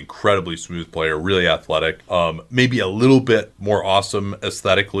was just an incredibly smooth player, really athletic, maybe a little bit more awesome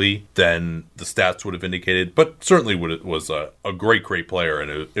aesthetically than the stats would have indicated, but certainly was a great player,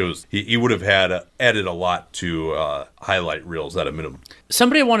 and he would have had added a lot to highlight reels at a minimum.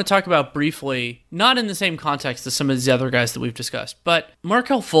 Somebody I want to talk about briefly, not in the same context as some of these other guys that we've discussed, but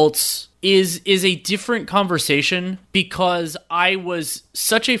Markelle Fultz is a different conversation because I was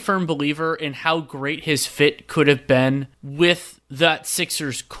such a firm believer in how great his fit could have been with that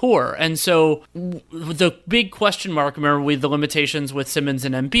Sixers core. And so the big question mark, remember with the limitations with Simmons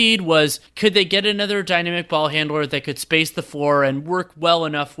and Embiid, was could they get another dynamic ball handler that could space the floor and work well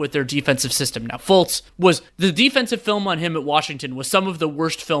enough with their defensive system? Now, Fultz was, the defensive film on him at Washington was some of the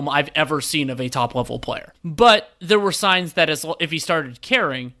worst film I've ever seen of a top-level player. But there were signs that if he started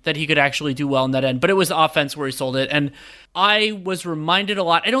caring, that he could actually do well in that end. But it was the offense where he sold it. And I was reminded a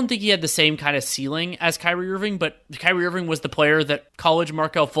lot, I don't think he had the same kind of ceiling as Kyrie Irving, but Kyrie Irving was the player that college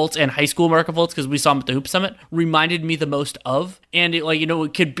Markelle Fultz and high school Markelle Fultz, because we saw him at the Hoop Summit, reminded me the most of. And it,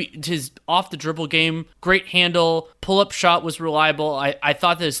 it could be his off the dribble game, great handle, pull-up shot was reliable. I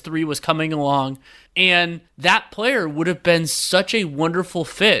thought that his three was coming along. And that player would have been such a wonderful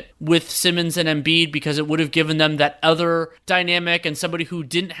fit with Simmons and Embiid because it would have given them that other dynamic and somebody who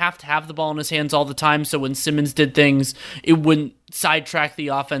didn't have to have the ball in his hands all the time. So when Simmons did things, it wouldn't sidetrack the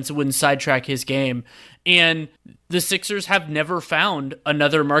offense. It wouldn't sidetrack his game. And the Sixers have never found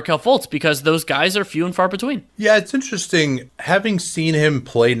another Markelle Fultz because those guys are few and far between. Yeah, it's interesting. Having seen him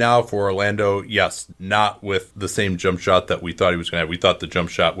play now for Orlando, yes, not with the same jump shot that we thought he was going to have. We thought the jump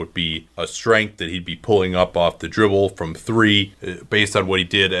shot would be a strength, that he'd be pulling up off the dribble from three based on what he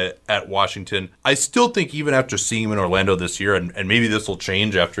did at Washington. I still think even after seeing him in Orlando this year, and maybe this will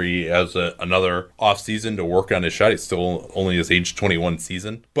change after he has another offseason to work on his shot. He's still only his age 21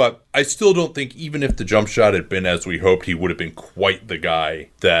 season. But I still don't think even if the jump shot had been as we hoped, he would have been quite the guy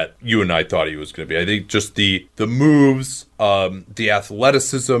that you and I thought he was going to be. I think just the moves, the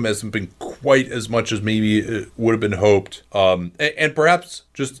athleticism hasn't been quite as much as maybe it would have been hoped. And perhaps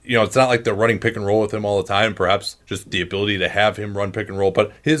just, it's not like they're running pick and roll with him all the time. Perhaps just the ability to have him run pick and roll.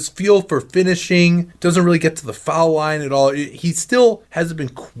 But his feel for finishing doesn't really get to the foul line at all. He still hasn't been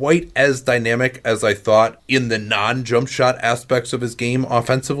quite as dynamic as I thought in the non-jump shot aspects of his game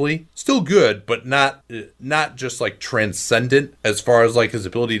offensively. Still good, but not just like transcendent as far as like his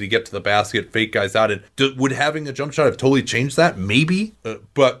ability to get to the basket, fake guys out. And would having a jump shot have totally changed that? Maybe.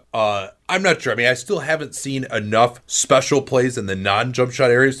 But I'm not sure. I mean, I still haven't seen enough special plays in the non-jump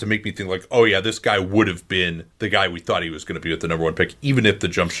shot areas to make me think like, oh yeah, this guy would have been the guy we thought he was going to be with the number one pick, even if the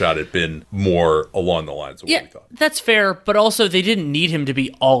jump shot had been more along the lines of what we thought. That's fair, but also they didn't need him to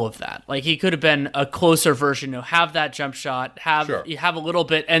be all of that. Like he could have been a closer version, have that jump shot, have a little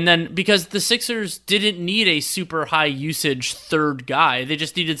bit, and then because the Sixers didn't need a super high usage third guy, they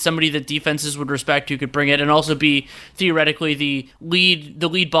just needed somebody that defenses would respect who could bring it and also be theoretically the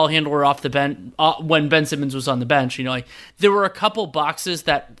lead ball handler off the bench when Ben Simmons was on the bench. There were a couple boxes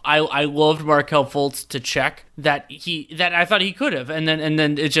that I loved Markelle Fultz to check that I thought he could have, and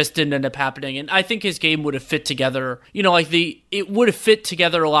then it just didn't end up happening. And I think his game would have fit together. It would have fit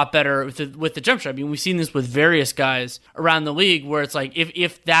together a lot better with the jump shot. I mean, we've seen this with various guys around the league where it's like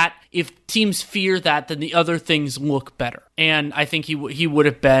if teams fear that, then the other things look better. And I think he would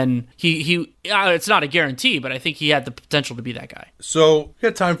have been it's not a guarantee, but I think he had the potential to be that guy. So we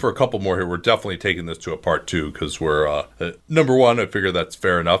got time for a couple more here. We're definitely taking this to a part two because we're number one, I figure that's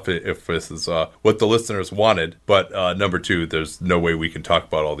fair enough if this is what the listeners wanted. But number two, there's no way we can talk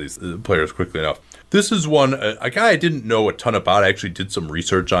about all these players quickly enough. This is one, a guy I didn't know a ton about. I actually did some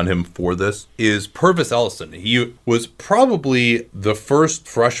research on him for this, is Purvis Ellison. He was probably the first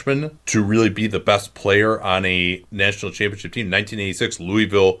freshman to really be the best player on a national championship team. 1986,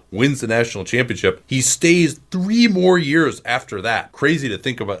 Louisville wins the national championship. He stays 3 more years after that. Crazy to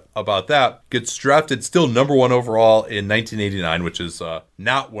think about that. Gets drafted still number 1 overall in 1989, which is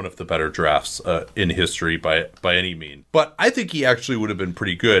not one of the better drafts in history by any mean. But I think he actually would have been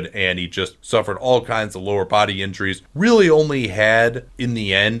pretty good, and he just suffered all kinds of lower body injuries. Really only had, in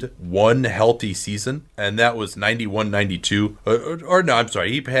the end, 1 healthy season, and that was 91-92. Or no, I'm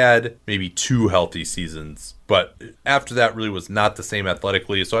sorry, he had maybe 2 healthy seasons. But after that, really was not the same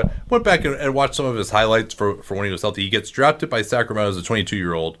athletically. So I went back and watched some of his highlights for when he was healthy. He gets drafted by Sacramento as a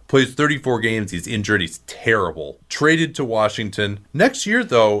 22-year-old. Plays 34 games. He's injured. He's terrible. Traded to Washington. Next year,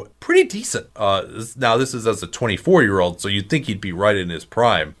 though, pretty decent. Now, this is as a 24-year-old, so you'd think he'd be right in his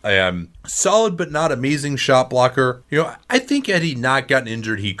prime. Solid but not amazing shot blocker. I think had he not gotten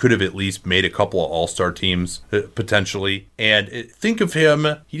injured, he could have at least made a couple of all-star teams, potentially. And think of him,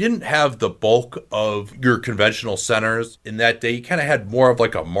 he didn't have the bulk of your conventional centers in that day. He kind of had more of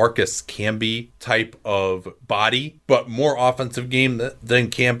like a Marcus Camby type of body, but more offensive game than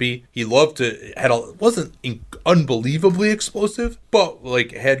Camby. He wasn't unbelievably explosive, but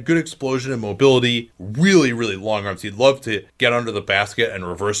like had good explosion and mobility, really, really long arms. He'd love to get under the basket and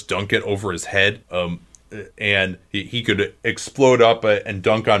reverse dunk it over his head. and he could explode up and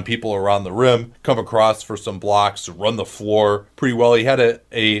dunk on people around the rim, come across for some blocks, run the floor pretty well. He had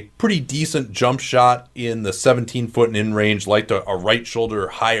a pretty decent jump shot in the 17-foot and in range, liked a right shoulder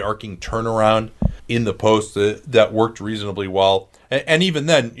high arcing turnaround in the post that worked reasonably well. And even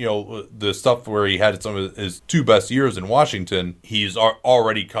then, the stuff where he had some of his two best years in Washington, he's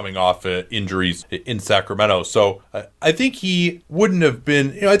already coming off injuries in Sacramento. So I think he wouldn't have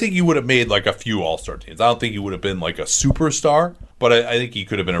been, I think he would have made like a few All-Star teams. I don't think he would have been like a superstar, but I think he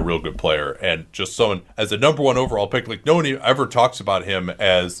could have been a real good player and just someone as a number one overall pick. Like no one ever talks about him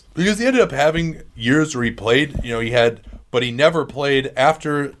because he ended up having years where he played, but he never played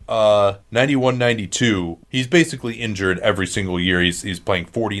after 91-92. He's basically injured every single year. He's playing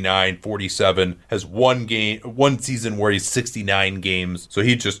 49, 47, has one season where he's 69 games. So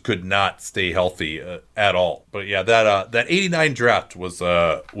he just could not stay healthy at all. But yeah, that 89 draft was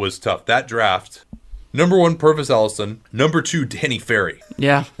tough. That draft, number 1, Purvis Ellison. Number 2, Danny Ferry.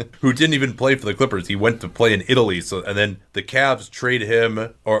 Yeah. Who didn't even play for the Clippers. He went to play in Italy. And then the Cavs traded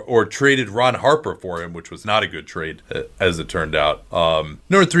him or traded Ron Harper for him, which was not a good trade as it turned out.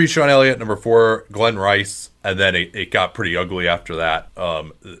 Number 3, Sean Elliott. Number 4, Glenn Rice. And then it got pretty ugly after that.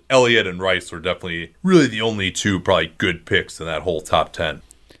 Elliott and Rice were definitely really the only two probably good picks in that whole top 10.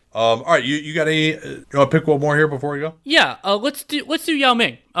 All right, you got any? You want to pick one more here before we go? Yeah, let's do Yao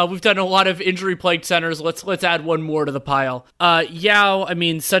Ming. We've done a lot of injury-plagued centers. Let's add one more to the pile. Yao, I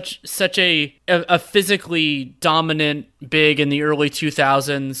mean, such a physically dominant big in the early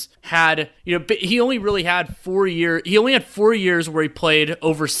 2000s. Had he only really had 4 years. He only had 4 years where he played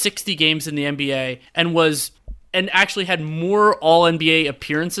over 60 games in the NBA and actually had more All-NBA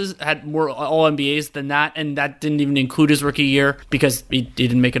appearances, had more All-NBAs than that, and that didn't even include his rookie year because he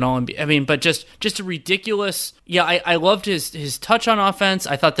didn't make an All-NBA. I mean, but just a ridiculous. Yeah, I loved his touch on offense.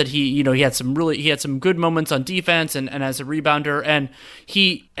 I thought that he had some good moments on defense and as a rebounder, and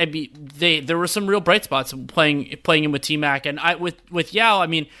there were some real bright spots playing him with T-Mac, and with Yao. I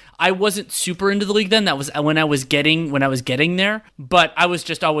mean, I wasn't super into the league then. That was when I was getting there, but I was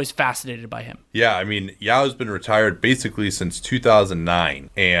just always fascinated by him. Yeah, I mean, Yao's been retired basically since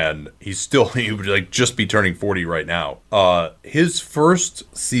 2009, and he would like just be turning 40 right now. His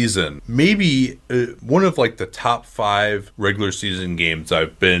first season, maybe one of like the top 5 regular season games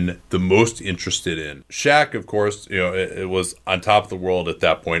I've been the most interested in. Shaq, of course, it was on top of the world at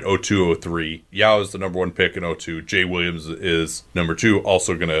that point, 02-03. Yao is the number 1 pick in 02. Jay Williams is number 2,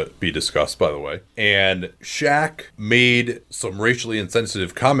 also going to be discussed, by the way. And Shaq made some racially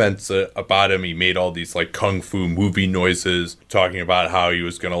insensitive comments about him. He made all these like kung fu movie noises, talking about how he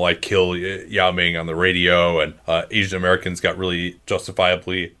was going to like kill Yao Ming on the radio, and Asian Americans got really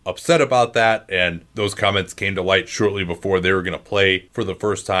justifiably upset about that. And those comments came to light shortly before they were going to play for the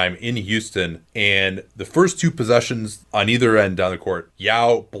first time in Houston. And the first 2 possessions on either end down the court,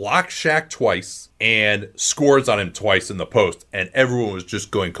 Yao blocked Shaq twice and scores on him twice in the post, and everyone was just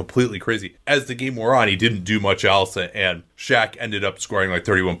going completely crazy. As the game wore on, he didn't do much else, and Shaq ended up scoring like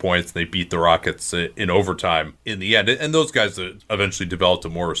 31 points, and they beat the Rockets in overtime in the end. And those guys eventually developed a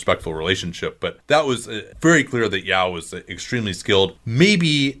more respectful relationship, but that was very clear that Yao was extremely skilled.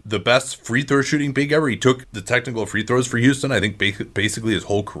 Maybe the best free throw shooting big ever. He took the technical free throws for Houston, I think basically his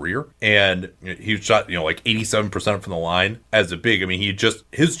whole career, and he shot like 87% from the line as a big. I mean,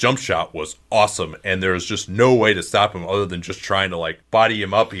 his jump shot was awesome, and there was just no way to stop him other than just trying to like body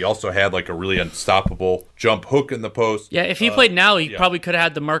him up. He also had like a really unstoppable jump hook in the post. Yeah, if he played now, he probably could have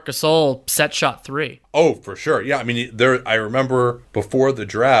had the Marc Gasol set shot 3. Oh, for sure. Yeah, I mean, I remember before the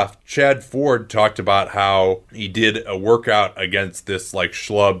draft, Chad Ford talked about how he did a workout against this like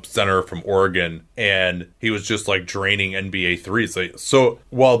schlub center from Oregon, and he was just like draining NBA threes. So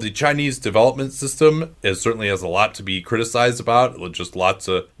while the Chinese development system certainly has a lot to be criticized about, just lots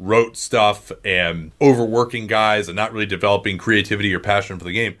of rote stuff and overworking guys and not really developing creativity or passion for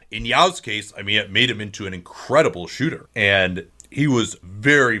the game, in Yao's case, I mean, it made him into an incredible shooter. And he was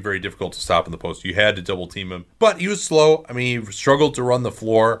very, very difficult to stop in the post. You had to double team him, but he was slow. I mean, he struggled to run the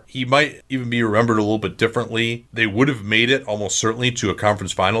floor. He might even be remembered a little bit differently. They would have made it almost certainly to a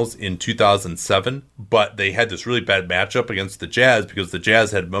conference finals in 2007, but they had this really bad matchup against the Jazz because the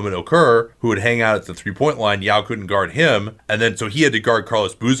Jazz had Mehmet Okur, who would hang out at the 3-point line. Yao couldn't guard him, and then so he had to guard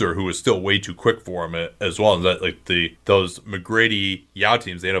Carlos Boozer, who was still way too quick for him as well. And that like those McGrady Yao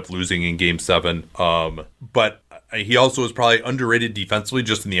teams, they ended up losing in Game 7. But he also was probably underrated defensively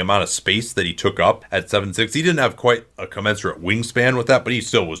just in the amount of space that he took up at 7'6". He didn't have quite a commensurate wingspan with that, but he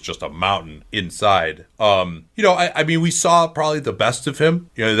still was just a mountain inside. I mean, we saw probably the best of him.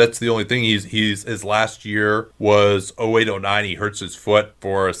 That's the only thing. He's his last year was 08-09. He hurts his foot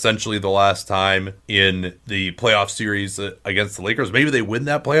for essentially the last time in the playoff series against the Lakers. Maybe they win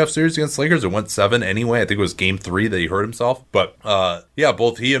that playoff series against the Lakers. It went 7 anyway. I think it was game 3 that he hurt himself. But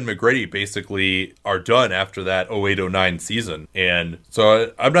both he and McGrady basically are done after that 08-09 season. And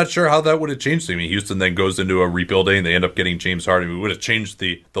so I'm not sure how that would have changed. I mean, Houston then goes into a rebuilding. They end up getting James Harden. We would have changed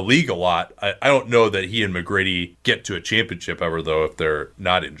the league a lot. I don't know that he and McGrady get to a championship ever, though, if they're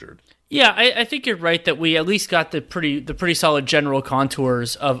not injured. Yeah, I think you're right that we at least got the pretty solid general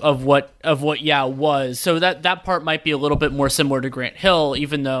contours of what Yao was. So that part might be a little bit more similar to Grant Hill,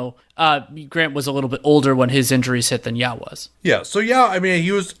 even though Grant was a little bit older when his injuries hit than Yao was. Yeah, so I mean,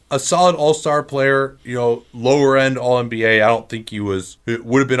 he was a solid all-star player, lower end All-NBA. I don't think he would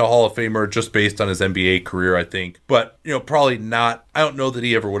have been a Hall of Famer just based on his NBA career, I think. But, probably not. I don't know that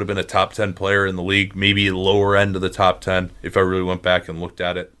he ever would have been a top 10 player in the league, maybe lower end of the top 10 if I really went back and looked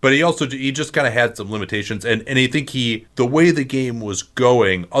at it. But he just kind of had some limitations. And I think the way the game was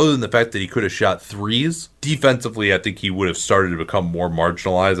going, other than the fact that he could have shot threes, defensively, I think he would have started to become more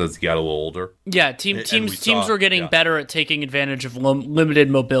marginalized as he got a little older. Yeah, teams were getting better at taking advantage of limited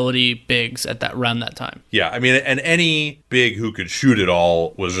mobility bigs around that time. Yeah, I mean, and any big who could shoot it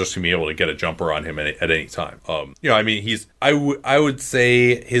all was just going to be able to get a jumper on him at any time. I mean, I would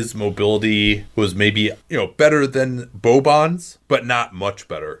say his mobility was maybe, better than Boban's, but not much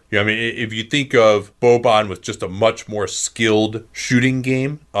better. I mean, if you think of Boban with just a much more skilled shooting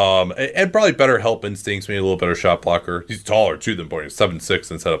game, and probably better help instincts, maybe a little better shot blocker. He's taller too than Boban. He's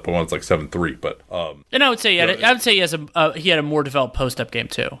 7'6" instead of Boban's like 7'3". But and I would say he had a more developed post up game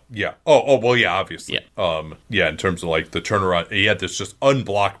too. Yeah. Oh well, yeah, obviously. Yeah. In terms of like the turnaround, he had this just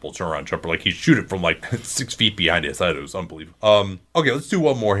unblockable turnaround jumper. Like he'd shoot it from like 6 feet behind his head. It was unbelievable. Okay, let's do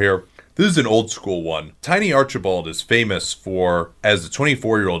one more here. This is an old school one. Tiny Archibald is famous for, as a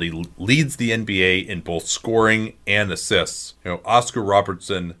 24-year-old, he leads the NBA in both scoring and assists. Oscar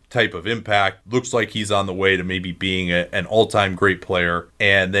Robertson type of impact. Looks like he's on the way to maybe being an all-time great player.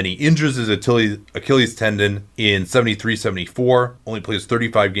 And then he injures his Achilles tendon in 73-74. Only plays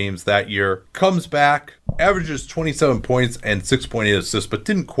 35 games that year. Comes back, averages 27 points and 6.8 assists, but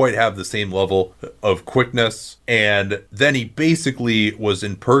didn't quite have the same level of quickness. And then he basically was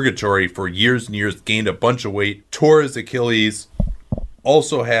in purgatory for years and years, gained a bunch of weight, tore his Achilles,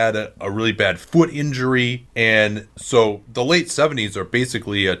 also had a really bad foot injury. And so the late 70s are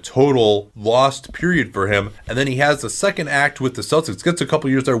basically a total lost period for him. And then he has the second act with the Celtics, gets a couple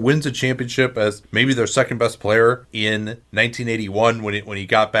years there, wins a championship as maybe their second best player in 1981 when he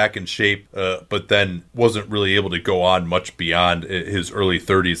got back in shape, but then wasn't really able to go on much beyond his early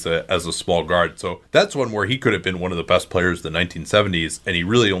 30s as a small guard. So that's one where he could have been one of the best players of the 1970s, and he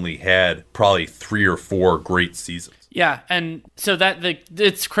really only had probably 3 or 4 great seasons. Yeah, and so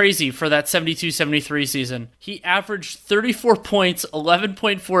it's crazy for that 72-73 season. He averaged 34 points,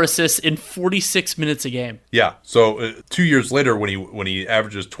 11.4 assists in 46 minutes a game. Yeah, so 2 years later when he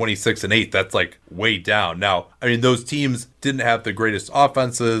averages 26 and 8, that's like way down. Now, I mean, those teams didn't have the greatest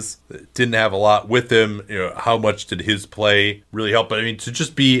offenses, didn't have a lot with him. How much did his play really help? But I mean,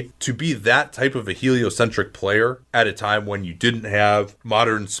 to be that type of a heliocentric player at a time when you didn't have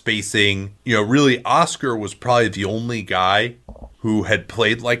modern spacing, really Oscar was probably the only guy who had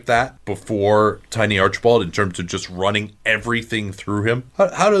played like that before Tiny Archibald in terms of just running everything through him.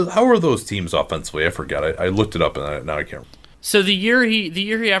 How are those teams offensively? I forget. I looked it up and now I can't remember. So the year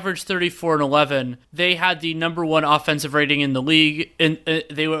he averaged 34 and 11, they had the number 1 offensive rating in the league, and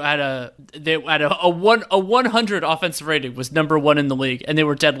they had a 100 offensive rating, was number 1 in the league, and they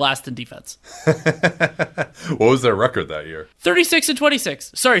were dead last in defense. What was their record that year? 36 and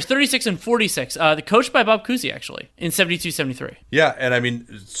 26. Sorry, 36 and 46. Coached by Bob Cousy actually in 72-73. Yeah, and I mean,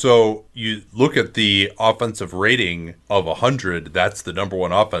 so you look at the offensive rating of 100. That's the number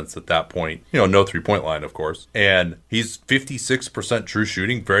 1 offense at that point. No 3-point line, of course, and he's 56% true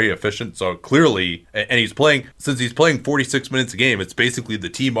shooting, very efficient. So clearly, and he's playing 46 minutes a game. It's basically the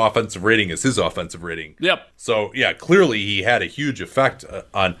team offensive rating is his offensive rating. Yep. So yeah, clearly he had a huge effect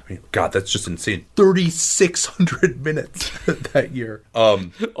on. I mean, God, that's just insane. 3,600 minutes that year.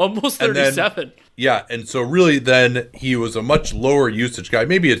 Almost 37. Yeah, and so really then he was a much lower usage guy.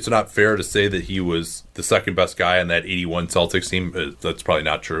 Maybe it's not fair to say that he was the second best guy on that 81 Celtics team. That's probably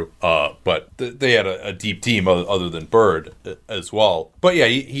not true. But they had a deep team other than Bird as well. But yeah,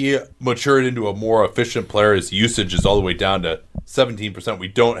 he matured into a more efficient player. His usage is all the way down to 17%. We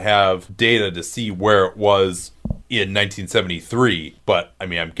don't have data to see where it was in 1973, but I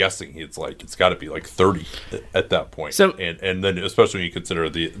mean, I'm guessing it's got to be like 30 at that point. So, and then especially when you consider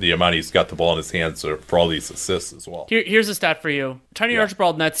the amount he's got the ball in his hands for all these assists as well. Here's a stat for you. Tiny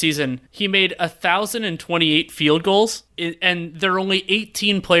Archibald in that season, he made 1,028 field goals, and there are only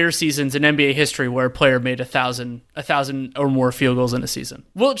 18 player seasons in NBA history where a player made 1,000 or more field goals in a season.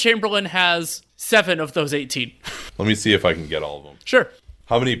 Wilt Chamberlain has 7 of those 18. Let me see if I can get all of them. Sure.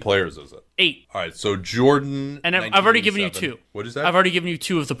 How many players is it? 8. All right, so Jordan... And I've already given you 2. What is that? I've already given you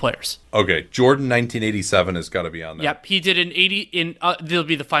 2 of the players. Okay, Jordan 1987 has got to be on there. Yep, he did an 80 there'll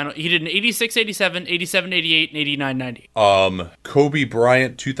be the final. He did an 86, 87, 87, 88, and 89, 90. Kobe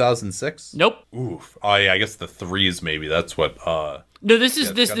Bryant 2006? Nope. Oof. Oh, yeah, I guess the threes maybe. That's what... No, this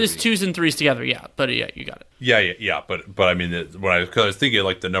is this 2s and 3s together. Yeah, but yeah, you got it. Yeah. But I mean, cause I was thinking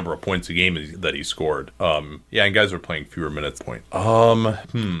like the number of points a game that he scored. Yeah, and guys were playing fewer minutes. Point.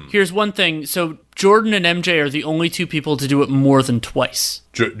 Here's one thing. So Jordan and MJ are the only 2 people to do it more than twice.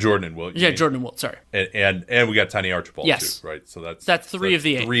 Jordan and Wilt. Yeah, Jordan and Wilt. Sorry. And we got Tiny Archibald too, right? So that's 3 of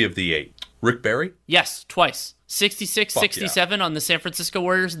the 8. 3 of the 8. Rick Barry? Yes, twice. 66, 67 on the San Francisco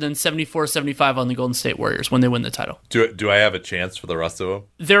Warriors, and then 74, 75 on the Golden State Warriors when they win the title. Do I have a chance for the rest of them?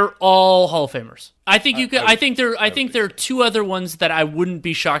 They're all Hall of Famers. I think you could. I think there are 2 other ones that I wouldn't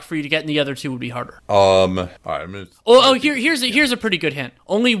be shocked for you to get, and the other 2 would be harder. All right. Here's a pretty good hint.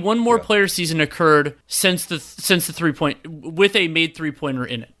 Only one more player season occurred since the 3-point with a made 3-pointer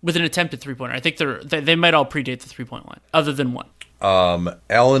in it, with an attempted 3-pointer. I think they might all predate the 3-point line, other than one.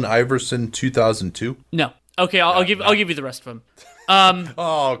 Allen Iverson 2002. No. Okay, I'll give you the rest of them.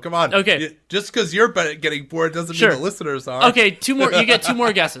 Oh, come on. Okay. Just because you're getting bored doesn't mean the listeners are. Okay, 2 more. You get 2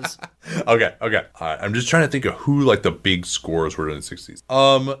 more guesses. Okay. All right. I'm just trying to think of who like the big scorers were in the 60s.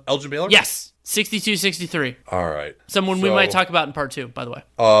 Elgin Baylor? Yes. 62, 63. All right. Someone we might talk about in part 2, by the way.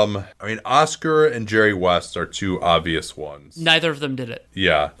 I mean, Oscar and Jerry West are 2 obvious ones. Neither of them did it.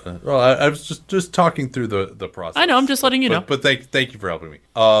 Yeah. Well, I was just talking through the process. I know. I'm just letting you know. But thank you for helping me.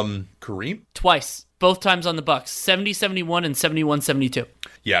 Kareem? Twice. Both times on the Bucks. 70, 71, and 71, 72.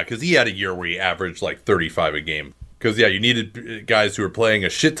 Yeah, because he had a year where he averaged like 35 a game. Because, you needed guys who were playing a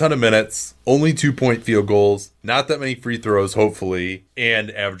shit ton of minutes, only 2-point field goals, not that many free throws, hopefully, and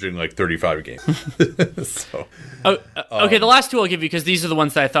averaging like 35 a game. Okay, the last 2 I'll give you because these are the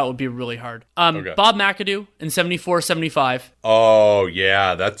ones that I thought would be really hard. Bob McAdoo in 74, 75. Oh,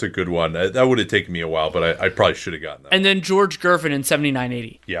 yeah, that's a good one. That would have taken me a while, but I probably should have gotten that. And then George Gervin in 79,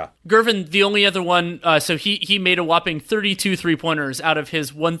 80. Yeah. Gervin, the only other one, so he made a whopping 32 3-pointers out of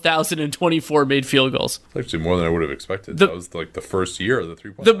his 1,024 made field goals. It's actually more than I would have expected. That was like the first year of the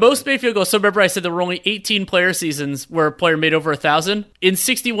 3-point. The most made field goals. So remember I said there were only 18 player seasons where a player made over 1,000. In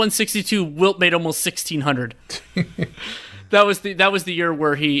 61, 62, Wilt made almost 1,600. That was the year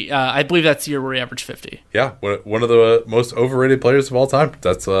where he, I believe that's the year where he averaged 50. Yeah, one of the most overrated players of all time.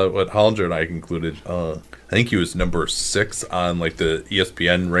 That's what Hollinger and I concluded. I think he was number 6 on like the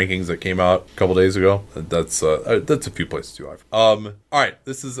ESPN rankings that came out a couple days ago. That's a few places too high. All right,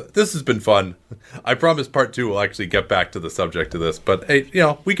 this has been fun. I promise part 2 will actually get back to the subject of this, but hey,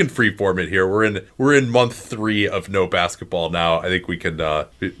 we can freeform it here. We're in month 3 of no basketball now. I think we can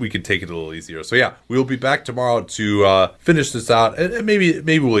take it a little easier. So yeah, we'll be back tomorrow to finish this out, and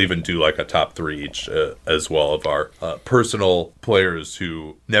maybe we'll even do like a top 3 each as well of our personal players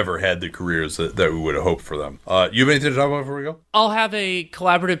who never had the careers that we would have hoped for them. You have anything to talk about before we go? I'll have a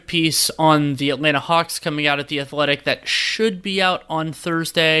collaborative piece on the Atlanta Hawks coming out at The Athletic that should be out on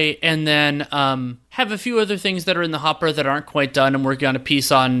Thursday, and then have a few other things that are in the hopper that aren't quite done. I'm working on a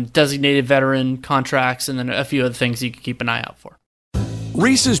piece on designated veteran contracts, and then a few other things you can keep an eye out for.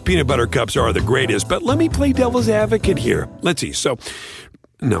 Reese's Peanut Butter Cups are the greatest, but let me play devil's advocate here. Let's see. So,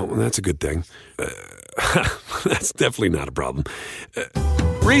 no, that's a good thing. That's definitely not a problem.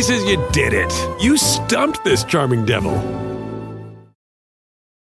 Reese's, you did it. You stumped this charming devil.